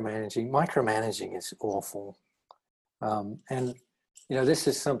 micromanaging. Micromanaging is awful. And, this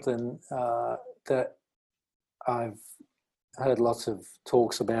is something that I've heard lots of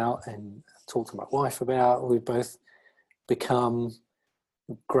talks about and talked to my wife about. We've both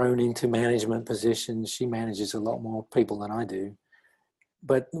grown into management positions. She manages a lot more people than I do.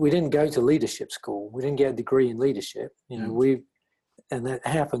 But we didn't go to leadership school. We didn't get a degree in leadership. And that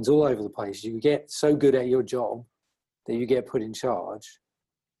happens all over the place. You get so good at your job that you get put in charge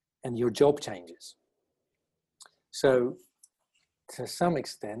and your job changes. So to some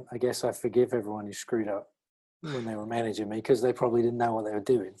extent, I guess I forgive everyone who screwed up when they were managing me, because they probably didn't know what they were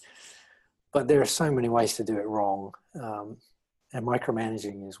doing. But there are so many ways to do it wrong. And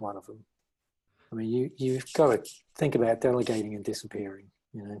micromanaging is one of them. I mean, you've got to think about delegating and disappearing.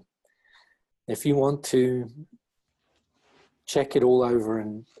 If you want to check it all over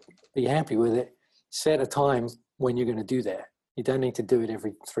and be happy with it, set a time when you're going to do that. You don't need to do it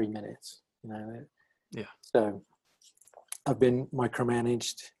every 3 minutes. Yeah. So I've been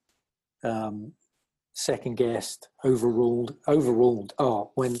micromanaged, second guessed, overruled.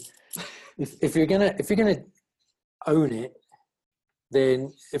 Oh, if you're gonna own it,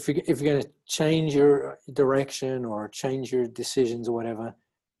 then if you're gonna change your direction or change your decisions or whatever,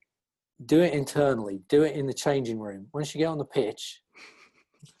 do it internally. Do it in the changing room. Once you get on the pitch,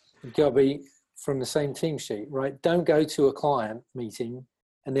 you've got to be from the same team sheet, right? Don't go to a client meeting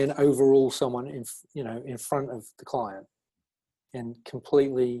and then overrule someone in front of the client and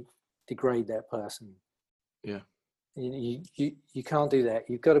completely degrade that person. Yeah. You can't do that.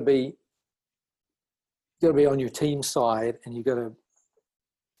 You've got to be on your team side, and you've got to,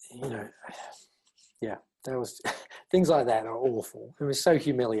 that was things like that are awful. It was so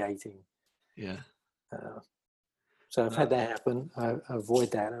humiliating. Yeah. So I've had that happen. I avoid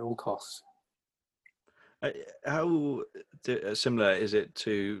that at all costs. How similar is it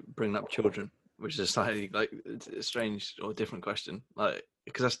to bringing up children, which is a slightly a strange or different question?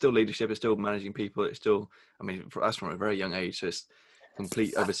 Because that's still leadership, it's still managing people, it's still, for us from a very young age, so it's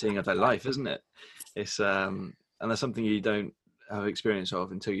complete overseeing of their life, isn't it? It's and that's something you don't have experience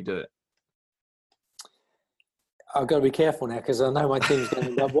of until you do it. I've got to be careful now, because I know my team's going to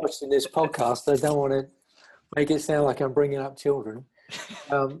end up watching this podcast. I don't want to make it sound like I'm bringing up children.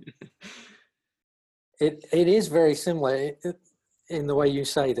 It is very similar in the way you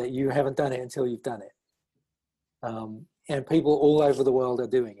say that you haven't done it until you've done it. And people all over the world are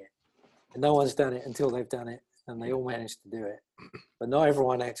doing it. And no one's done it until they've done it, and they all manage to do it. But not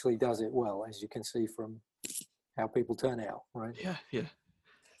everyone actually does it well, as you can see from how people turn out, right? Yeah.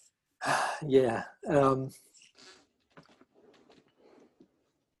 Yeah.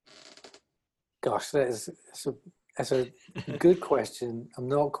 Gosh, that's a good question. I'm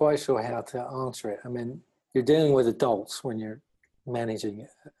not quite sure how to answer it. You're dealing with adults when you're managing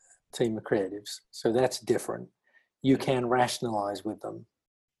a team of creatives, so that's different. You can rationalize with them,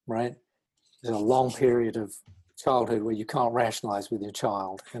 right? There's a long period of childhood where you can't rationalize with your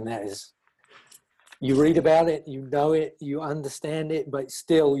child, and that is, you read about it, you know it, you understand it, but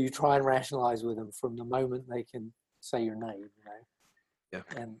still you try and rationalize with them from the moment they can say your name, Yeah.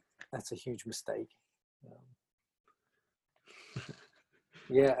 And that's a huge mistake.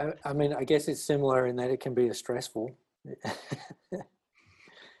 Yeah, I guess it's similar in that it can be stressful.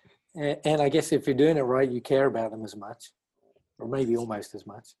 and I guess if you're doing it right, you care about them as much, or maybe almost as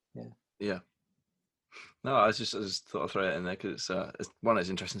much. Yeah. Yeah. No, I just thought I'd throw it in there because it's one, it's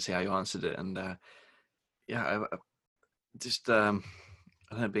interesting to see how you answered it, and I don't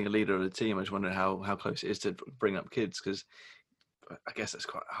know, being a leader of the team, I just wonder how close it is to bring up kids, because I guess that's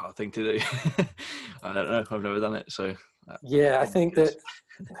quite a hard thing to do. I don't know. I've never done it, so Yeah, I think that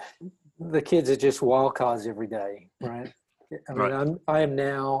the kids are just wild cards every day, right? I mean, right. I am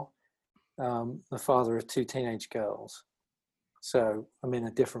now the father of 2 teenage girls, so I'm in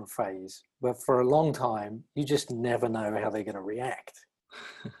a different phase. But for a long time, you just never know how they're going to react,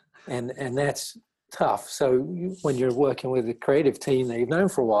 and that's tough. So when you're working with a creative team that you've known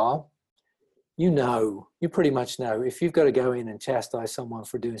for a while, you pretty much know if you've got to go in and chastise someone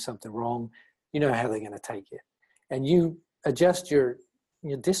for doing something wrong, you know how they're going to take it, and you adjust your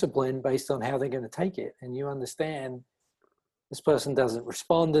discipline based on how they're going to take it, and you understand this person doesn't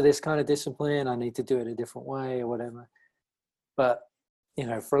respond to this kind of discipline. I need to do it a different way or whatever. But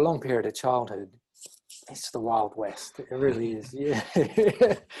for a long period of childhood, it's the Wild West. It really is. Yeah.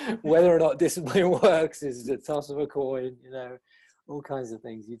 Whether or not discipline works is the toss of a coin. All kinds of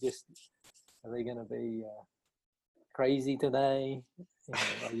things. Are they going to be crazy today?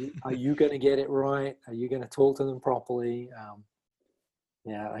 Are you going to get it right? Are you going to talk to them properly?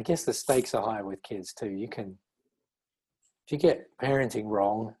 Yeah, I guess the stakes are high with kids too. If you get parenting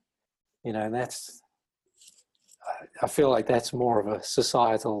wrong, I feel like that's more of a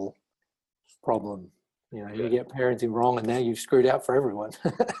societal problem. You get parenting wrong, and now you've screwed out for everyone.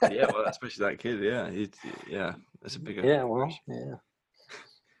 Yeah, well, especially that kid. Yeah, that's a bigger. Yeah, well, yeah.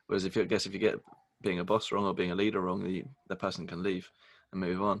 Whereas if you get being a boss wrong or being a leader wrong, the person can leave and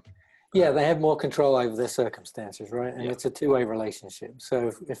move on. Yeah, they have more control over their circumstances, right? And it's a two-way relationship.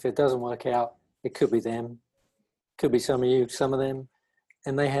 So if it doesn't work out, it could be them, could be some of you, some of them,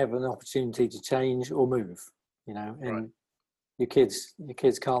 and they have an opportunity to change or move. And right. your kids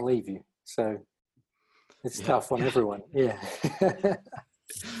can't leave you, so it's tough on everyone. Yeah.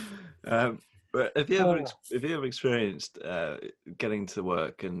 But have you ever experienced getting to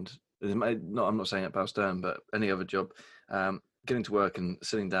work and I'm not saying at Bear Stearns, but any other job, getting to work and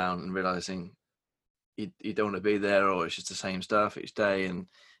sitting down and realizing you don't want to be there, or it's just the same stuff each day, and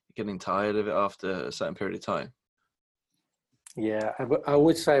you're getting tired of it after a certain period of time? Yeah, I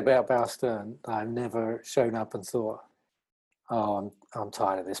would say about Bear Stearns, I've never shown up and thought, "Oh, I'm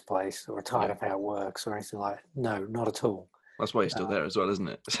tired of this place," or tired of how it works, or anything like that. No, not at all. That's why you're still there as well, isn't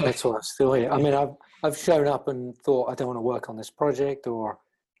it? That's why I'm still here. I mean, I've shown up and thought I don't want to work on this project, or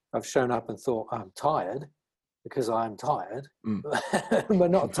I've shown up and thought I'm tired because I'm tired, but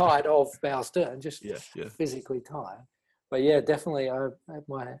not tired of Bear Stearns, just physically tired. But yeah, definitely. At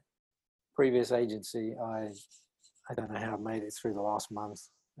my previous agency, I don't know how I made it through the last month.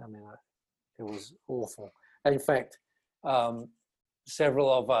 I mean, it was awful. In fact,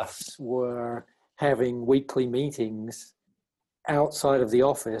 several of us were having weekly meetings outside of the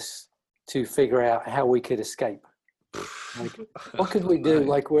office to figure out how we could escape. Like, what could we do?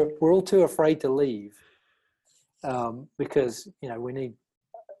 Like, we're all too afraid to leave because we need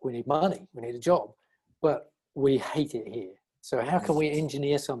money, we need a job, but we hate it here. So how can we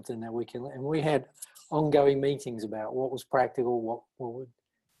engineer something that we can? And we had ongoing meetings about what was practical, what would,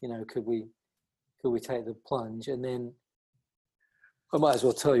 could we take the plunge? And then I might as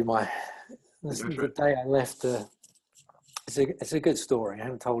well tell you the day I left. It's a good story. I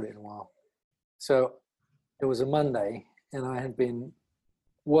haven't told it in a while. So it was a Monday, and I had been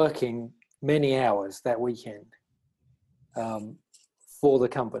working many hours that weekend for the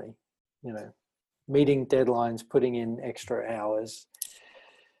company, meeting deadlines, putting in extra hours.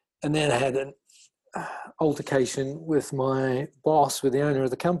 And then I had an altercation with my boss, with the owner of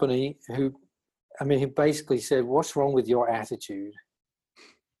the company, who basically said, "What's wrong with your attitude?"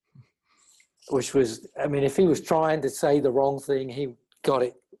 Which was, if he was trying to say the wrong thing, he got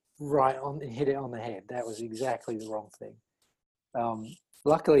it right on, hit it on the head. That was exactly the wrong thing.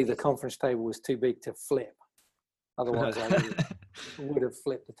 Luckily, the conference table was too big to flip. Otherwise, I would have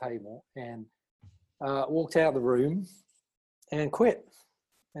flipped the table and walked out of the room and quit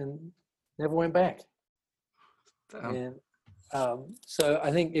and never went back. Damn. And so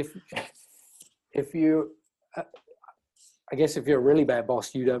I think if you, I guess if you're a really bad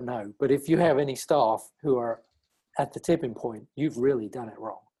boss, you don't know. But if you have any staff who are at the tipping point, you've really done it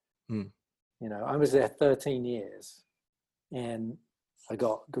wrong. I was there 13 years and I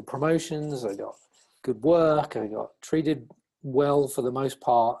got good promotions, I got good work, I got treated well for the most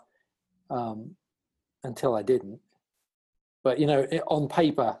part until I didn't. But, on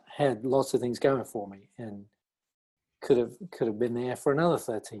paper, had lots of things going for me and could have been there for another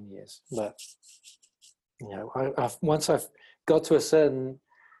 13 years. But, once I got to a certain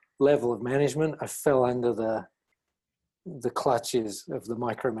level of management, I fell under the clutches of the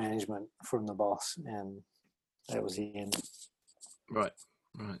micromanagement from the boss, and that was the end. Right.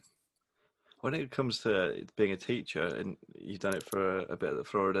 When it comes to being a teacher, and you've done it for a bit at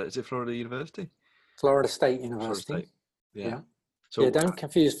Florida, is it Florida University? Florida State Florida University. State. Yeah. Yeah. Yeah, So don't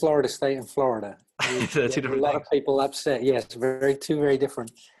confuse Florida State and Florida. You they're two get a different lot things. of people upset. Yes, two very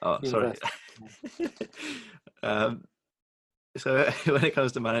different Oh, sorry. universities. um, so when it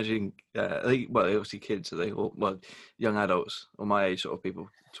comes to managing, well, obviously kids, are they all, well, young adults or my age sort of people,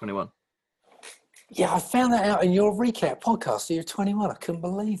 21. Yeah, I found that out in your recap podcast. You're 21. I couldn't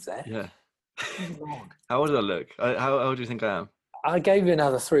believe that. Yeah. Good Lord. How old do I look? How old do you think I am? I gave you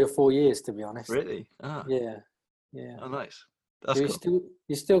another 3 or 4 years, to be honest. Really? Ah. Yeah, yeah. Oh, nice. That's you cool.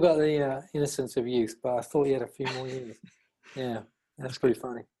 still got the innocence of youth, but I thought you had a few more years. Yeah, that's pretty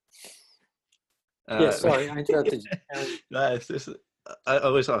funny. Yeah, sorry, I interrupted you. No, it's just, I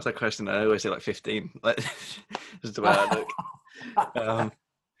always ask that question. I always say like 15. Like, just the way I look.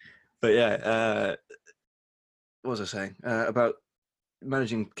 But yeah, what was I saying about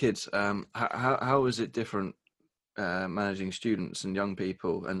managing kids? How is it different managing students and young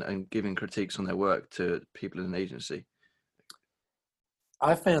people and giving critiques on their work to people in an agency?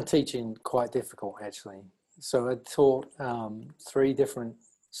 I found teaching quite difficult, actually. So I taught 3 different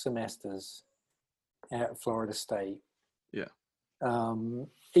semesters at Florida State. Yeah.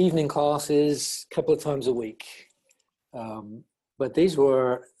 Evening classes, a couple of times a week. But these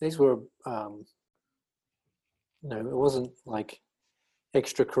were it wasn't like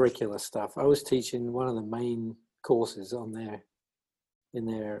extracurricular stuff. I was teaching one of the main courses in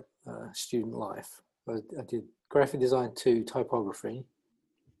their student life. I did graphic design 2, typography,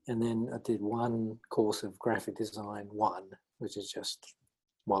 and then I did one course of graphic design 1, which is just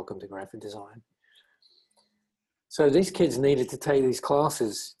welcome to graphic design. So these kids needed to take these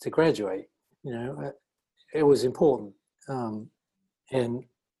classes to graduate. It was important. And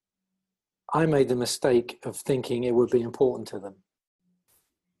I made the mistake of thinking it would be important to them.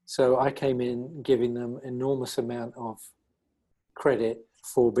 So I came in giving them enormous amount of credit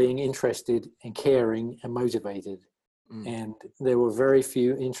for being interested and caring and motivated. And there were very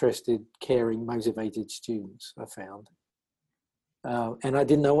few interested, caring, motivated students, I found. And I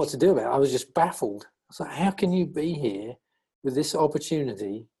didn't know what to do about it. I was just baffled. I was like, how can you be here with this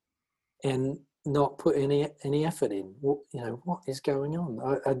opportunity and not put any effort in? What is going on?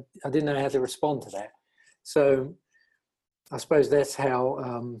 I didn't know how to respond to that. So I suppose that's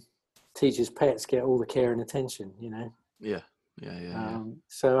how teachers' pets get all the care and attention, Yeah.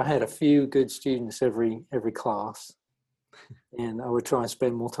 So I had a few good students every class, and I would try and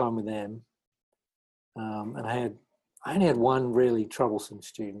spend more time with them. And I only had one really troublesome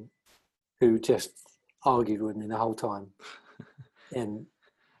student who just argued with me the whole time. And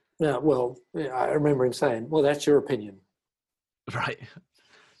I remember him saying, "Well, that's your opinion." Right.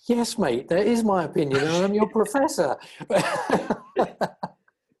 Yes, mate, that is my opinion, and I'm your professor.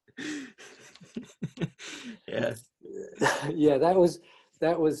 Yeah. Yeah, that was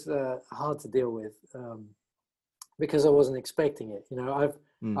hard to deal with because I wasn't expecting it. I've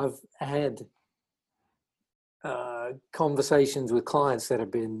had conversations with clients that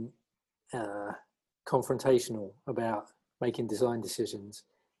have been confrontational about making design decisions,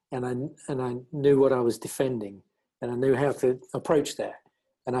 and I knew what I was defending, and I knew how to approach that,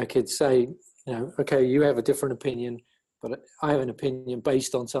 and I could say, okay, you have a different opinion, but I have an opinion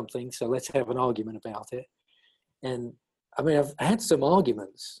based on something, so let's have an argument about it. And I mean, I've had some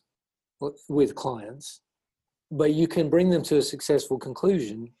arguments with clients, but you can bring them to a successful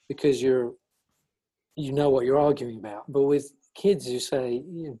conclusion because you know what you're arguing about. But with kids who say,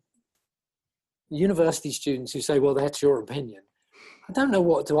 university students who say, well, that's your opinion, I don't know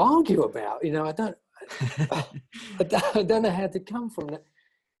what to argue about. I don't know how to come from that,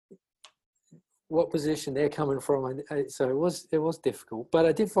 what position they're coming from. So it was difficult, but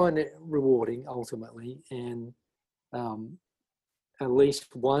I did find it rewarding ultimately. And at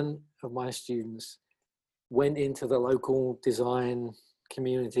least one of my students went into the local design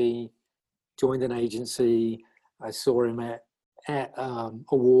community, joined an agency. I saw him at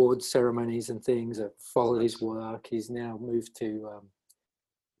award ceremonies and things. I followed his work. He's now moved to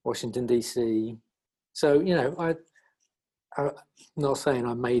Washington, D.C. So, I'm not saying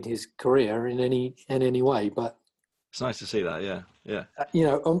I made his career in any way, but it's nice to see that. Yeah.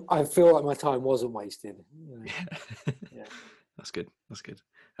 I feel like my time wasn't wasted. Yeah. That's good.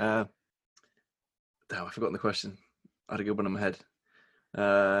 Damn, I've forgotten the question. I had a good one in my head.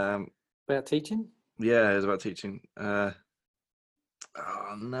 About teaching? Yeah, it was about teaching. Oh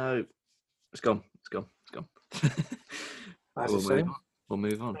no, it's gone. We'll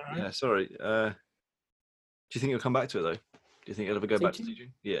move on. Right. Yeah, sorry. Do you think you'll come back to it though? Do you think you'll ever go back to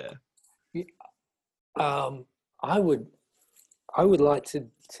teaching? Yeah. I I would like to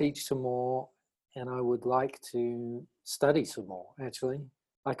teach some more, and I would like to study some more. Actually,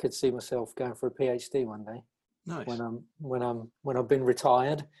 I could see myself going for a PhD one day. Nice. When I've been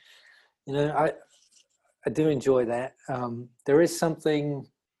retired. You know, I do enjoy that. There is something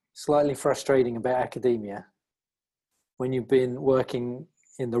slightly frustrating about academia when you've been working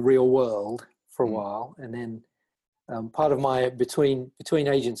in the real world for a while, and then part of my between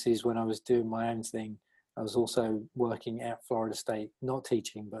agencies, when I was doing my own thing, I was also working at Florida State, not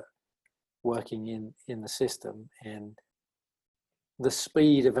teaching but working in the system, and the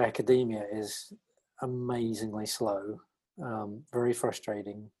speed of academia is amazingly slow, very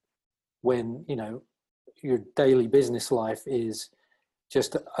frustrating when, you know, your daily business life is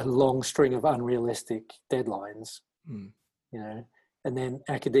just a long string of unrealistic deadlines, you know, and then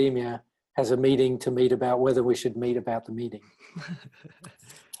academia has a meeting to meet about whether we should meet about the meeting.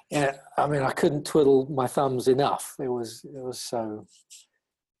 Yeah, I mean, I couldn't twiddle my thumbs enough. It was so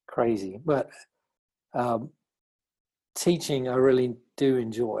crazy. But teaching, I really do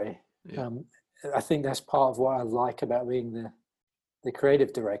enjoy. Yeah. I think that's part of what I like about being the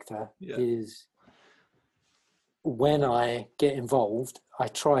creative director, is when I get involved, I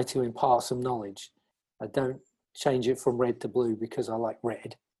try to impart some knowledge. I don't change it from red to blue because I like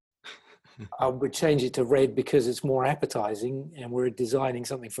red. I would change it to red because it's more appetizing and we're designing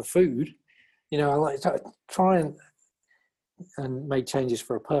something for food. You know, I like to try and make changes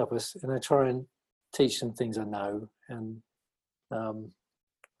for a purpose, and I try and teach some things I know. And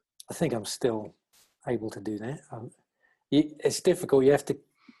I think I'm still able to do that. It's difficult. You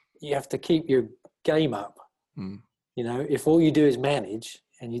have to keep your game up. You know, if all you do is manage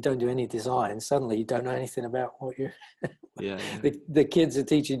and you don't do any design, suddenly you don't know anything about what you're. The kids are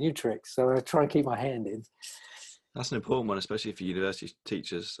teaching you tricks, so I try and keep my hand in. That's an important one, especially for university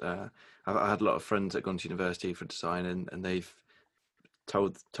teachers. I had a lot of friends that have gone to university for design, and they've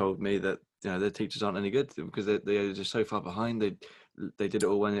told me that, you know, their teachers aren't any good because they're just so far behind. They did it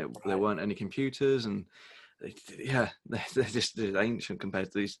all when there weren't any computers, and they're just ancient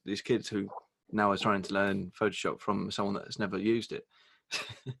compared to these kids who now are trying to learn Photoshop from someone that's never used it.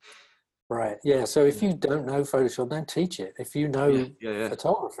 Right. Yeah. So if you don't know Photoshop, don't teach it. If you know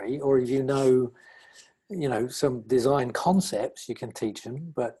photography, or if you know some design concepts, you can teach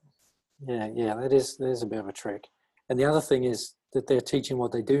them. But there's a bit of a trick. And the other thing is that they're teaching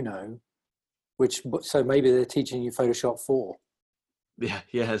what they do know, so maybe they're teaching you Photoshop 4. Yeah,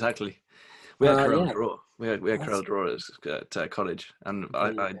 exactly. We had Corel Draw. We had Corel Draw at college, and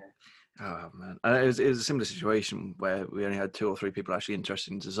oh man, and it was a similar situation where we only had 2 or 3 people actually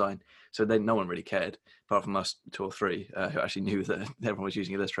interested in design, so then no one really cared apart from us 2 or 3 who actually knew that everyone was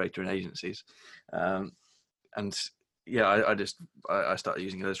using Illustrator in agencies. And I started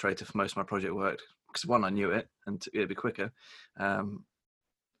using Illustrator for most of my project work because, one, I knew it and it'd be quicker, and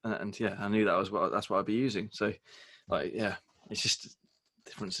I knew that's what I'd be using. So it's just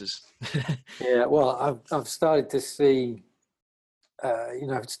differences. Yeah, well, I've started to see,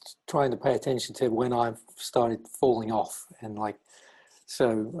 trying to pay attention to when I've started falling off, and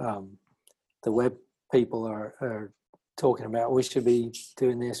the web people are talking about, we should be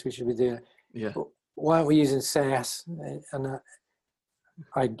doing this, we should be doing it. Yeah. Why aren't we using SAS? And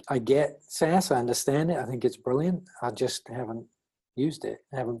I get SAS, I understand it, I think it's brilliant. I just haven't used it,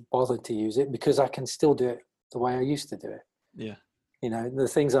 I haven't bothered to use it because I can still do it the way I used to do it. Yeah. You know, the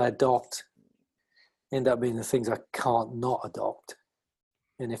things I adopt end up being the things I can't not adopt.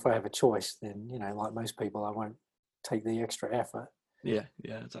 And if I have a choice, then, like most people, I won't take the extra effort. Yeah,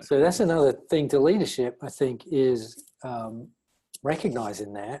 exactly. So that's another thing to leadership, I think, is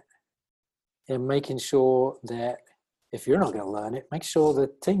recognizing that and making sure that if you're not going to learn it, make sure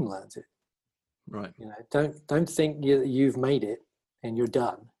the team learns it. Right. You know, don't think you've made it and you're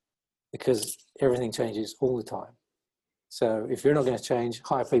done, because everything changes all the time. So if you're not going to change,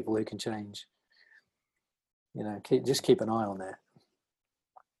 hire people who can change. You know, just keep an eye on that.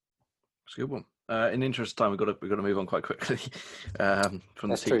 That's a good one. In the interest of time, we've got to move on quite quickly from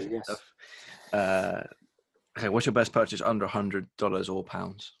That's the true, yes. stuff. Okay, what's your best purchase under $100 or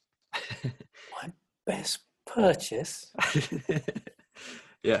pounds? My best purchase?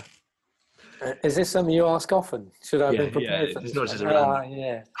 Yeah. Is this something you ask often? Should I have been prepared for this? It's not just around.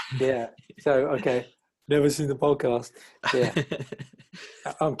 Yeah. So, okay. Never seen the podcast. Yeah.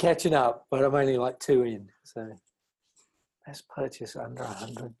 I'm catching up, but I'm only like 2 in. So, best purchase under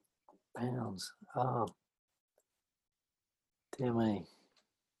 £100. Oh, dear me.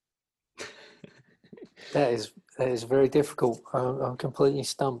 That is very difficult. I'm completely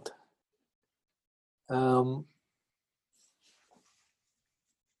stumped.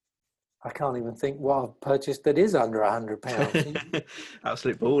 I can't even think what I've purchased that is under £100.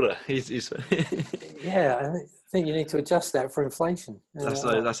 Absolute baller. He's Yeah, I think you need to adjust that for inflation.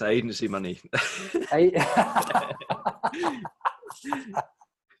 that's agency money.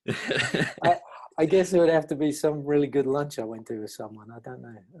 I guess it would have to be some really good lunch I went to with someone. I don't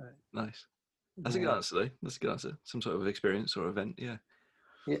know. Nice. That's a good answer, though. That's a good answer. Some sort of experience or event, yeah.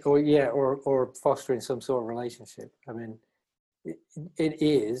 Or fostering some sort of relationship. I mean, it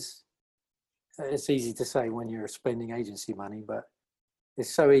is. It's easy to say when you're spending agency money, but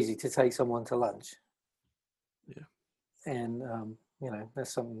it's so easy to take someone to lunch. Yeah. And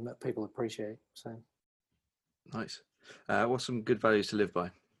that's something that people appreciate. So. Nice. What's some good values to live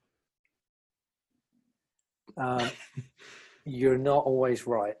by? You're not always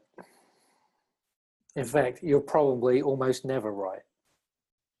right. In fact, you're probably almost never right.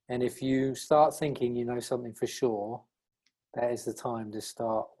 And if you start thinking you know something for sure, that is the time to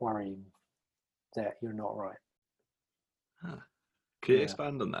start worrying that you're not right. Can you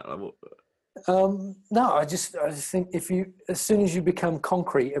expand on that? No, I just think as soon as you become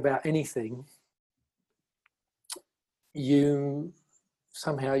concrete about anything, you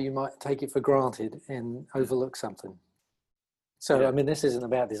might take it for granted and overlook something. So, yeah. I mean, this isn't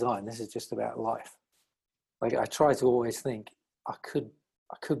about design. This is just about life. Like, I try to always think I could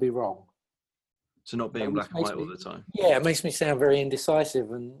be wrong. So not being black and white all the time. Yeah, it makes me sound very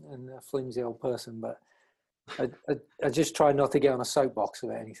indecisive and a flimsy old person, but I just try not to get on a soapbox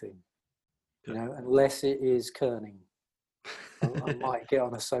about anything, you know, unless it is kerning. I might get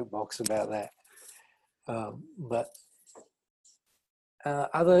on a soapbox about that. But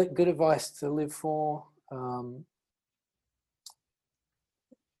other good advice to live for,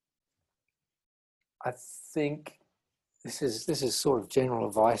 I think this is sort of general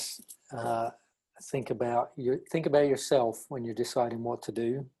advice. Think about yourself when you're deciding what to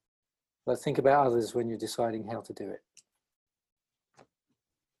do, but think about others when you're deciding how to do it.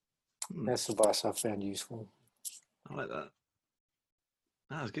 That's advice I've found useful. I like that.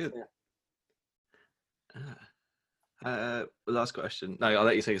 That was good. Yeah. Last question. No, I'll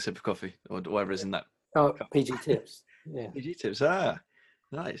let you take a sip of coffee or whatever is in that. Oh, PG tips. Yeah. PG tips.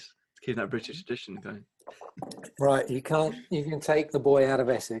 Nice. Keeping that British tradition going. Right. You can take the boy out of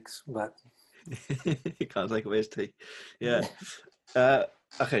Essex, but you can't take away his tea. Yeah.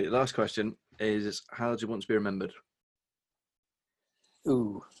 Okay. Last question is: how do you want to be remembered?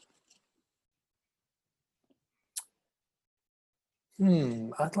 Ooh.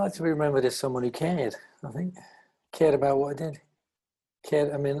 I'd like to be remembered as someone who cared. I think cared about what I did.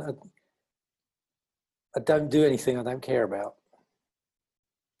 Cared. I mean, I don't do anything I don't care about.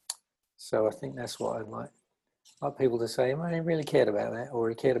 So I think that's what I'd like people to say, well, he really cared about that, or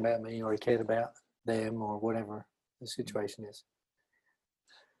he cared about me, or he cared about them, or whatever the situation is.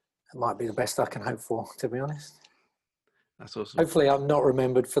 It might be the best I can hope for, to be honest. That's awesome. Hopefully I'm not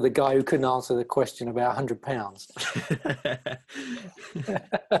remembered for the guy who couldn't answer the question about £100.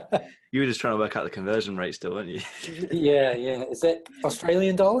 You were just trying to work out the conversion rate still, weren't you? Yeah. Is that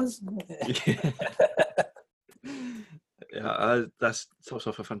Australian dollars? Yeah, that's tops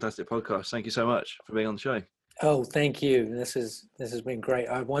off a fantastic podcast. Thank you so much for being on the show. Oh, thank you. This has been great.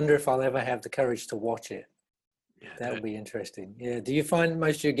 I wonder if I'll ever have the courage to watch it. Yeah, that would be interesting. Yeah. Do you find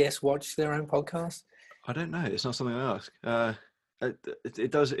most of your guests watch their own podcast? I don't know. It's not something I ask.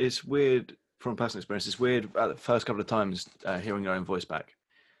 It does. It's weird from personal experience. It's weird at the first couple of times hearing your own voice back.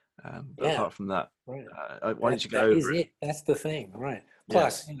 But apart from that, right. Why don't you go over it? That's the thing, right?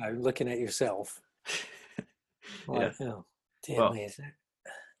 Plus, looking at yourself. Like, oh, dear me, is that?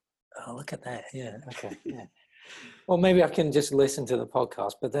 Oh, look at that. Yeah. Okay. Yeah. Well, maybe I can just listen to the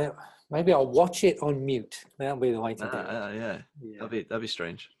podcast, but maybe I'll watch it on mute. That'll be the way to do it. Yeah. That'd be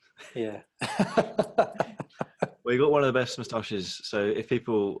strange. Yeah. Well, you got one of the best moustaches. So if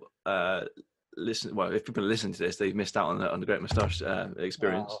people listen to this, they've missed out on the great moustache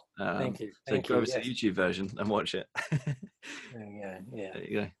experience. Wow. Thank you. So go over to the YouTube version and watch it. Yeah. There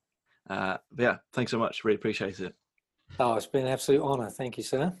you go. But yeah, thanks so much. Really appreciate it. Oh, it's been an absolute honour. Thank you,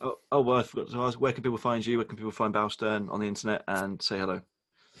 sir. Well, I forgot to ask, where can people find you? Where can people find Bow Stern on the internet and say hello?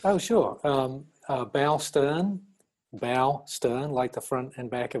 Oh, sure. Bow Stern, like the front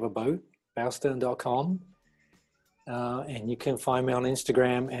and back of a boat, bowstern.com. And you can find me on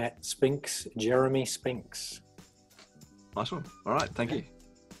Instagram at Spinks, Jeremy Spinks. Nice one. All right. Thank you.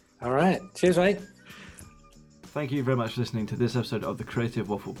 All right. Cheers, mate. thank you very much for listening to this episode of the Creative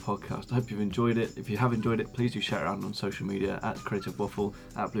Waffle podcast. I hope you've enjoyed it. If you have enjoyed it, please do share it around on social media at Creative Waffle,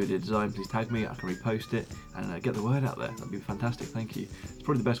 at Blue Deer Design. Please tag me, I can repost it and get the word out there. That'd be fantastic, thank you. It's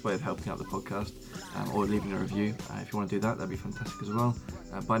probably the best way of helping out the podcast, or leaving a review. If you want to do that, that'd be fantastic as well.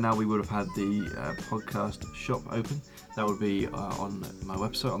 By now we would have had the podcast shop open. That would be on my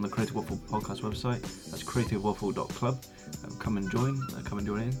website, on the Creative Waffle podcast website. That's creativewaffle.club. Come and join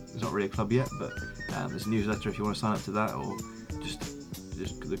in. It's not really a club yet, but there's a newsletter if you want to sign up to that, or just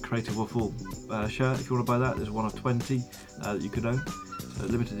the Creative Waffle shirt if you want to buy that. There's one of 20 that you could own. So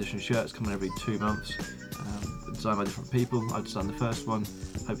limited edition shirts coming every 2 months, designed by different people. I've designed the first one.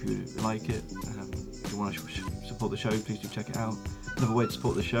 Hope you like it. If you want to support the show, please do check it out. Another way to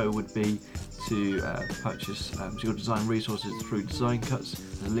support the show would be to purchase your design resources through Design Cuts.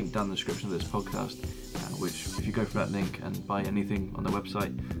 There's a link down in the description of this podcast, which if you go for that link and buy anything on the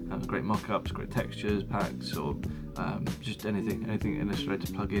website, great mock-ups, great textures, packs, or just anything Illustrator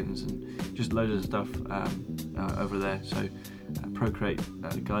plugins, and just loads of stuff over there. So Procreate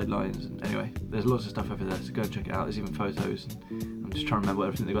guidelines, and anyway, there's lots of stuff over there, so go and check it out. There's even photos, and I'm just trying to remember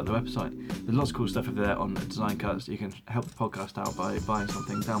everything they got on the website. There's lots of cool stuff over there on Design Cuts. You can help the podcast out by buying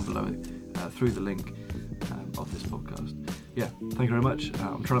something down below through the link of this podcast. Yeah, thank you very much.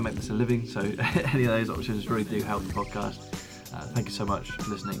 I'm trying to make this a living, so any of those options really do help the podcast. Thank you so much for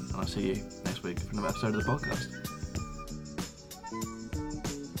listening, and I'll see you next week for another episode of the podcast.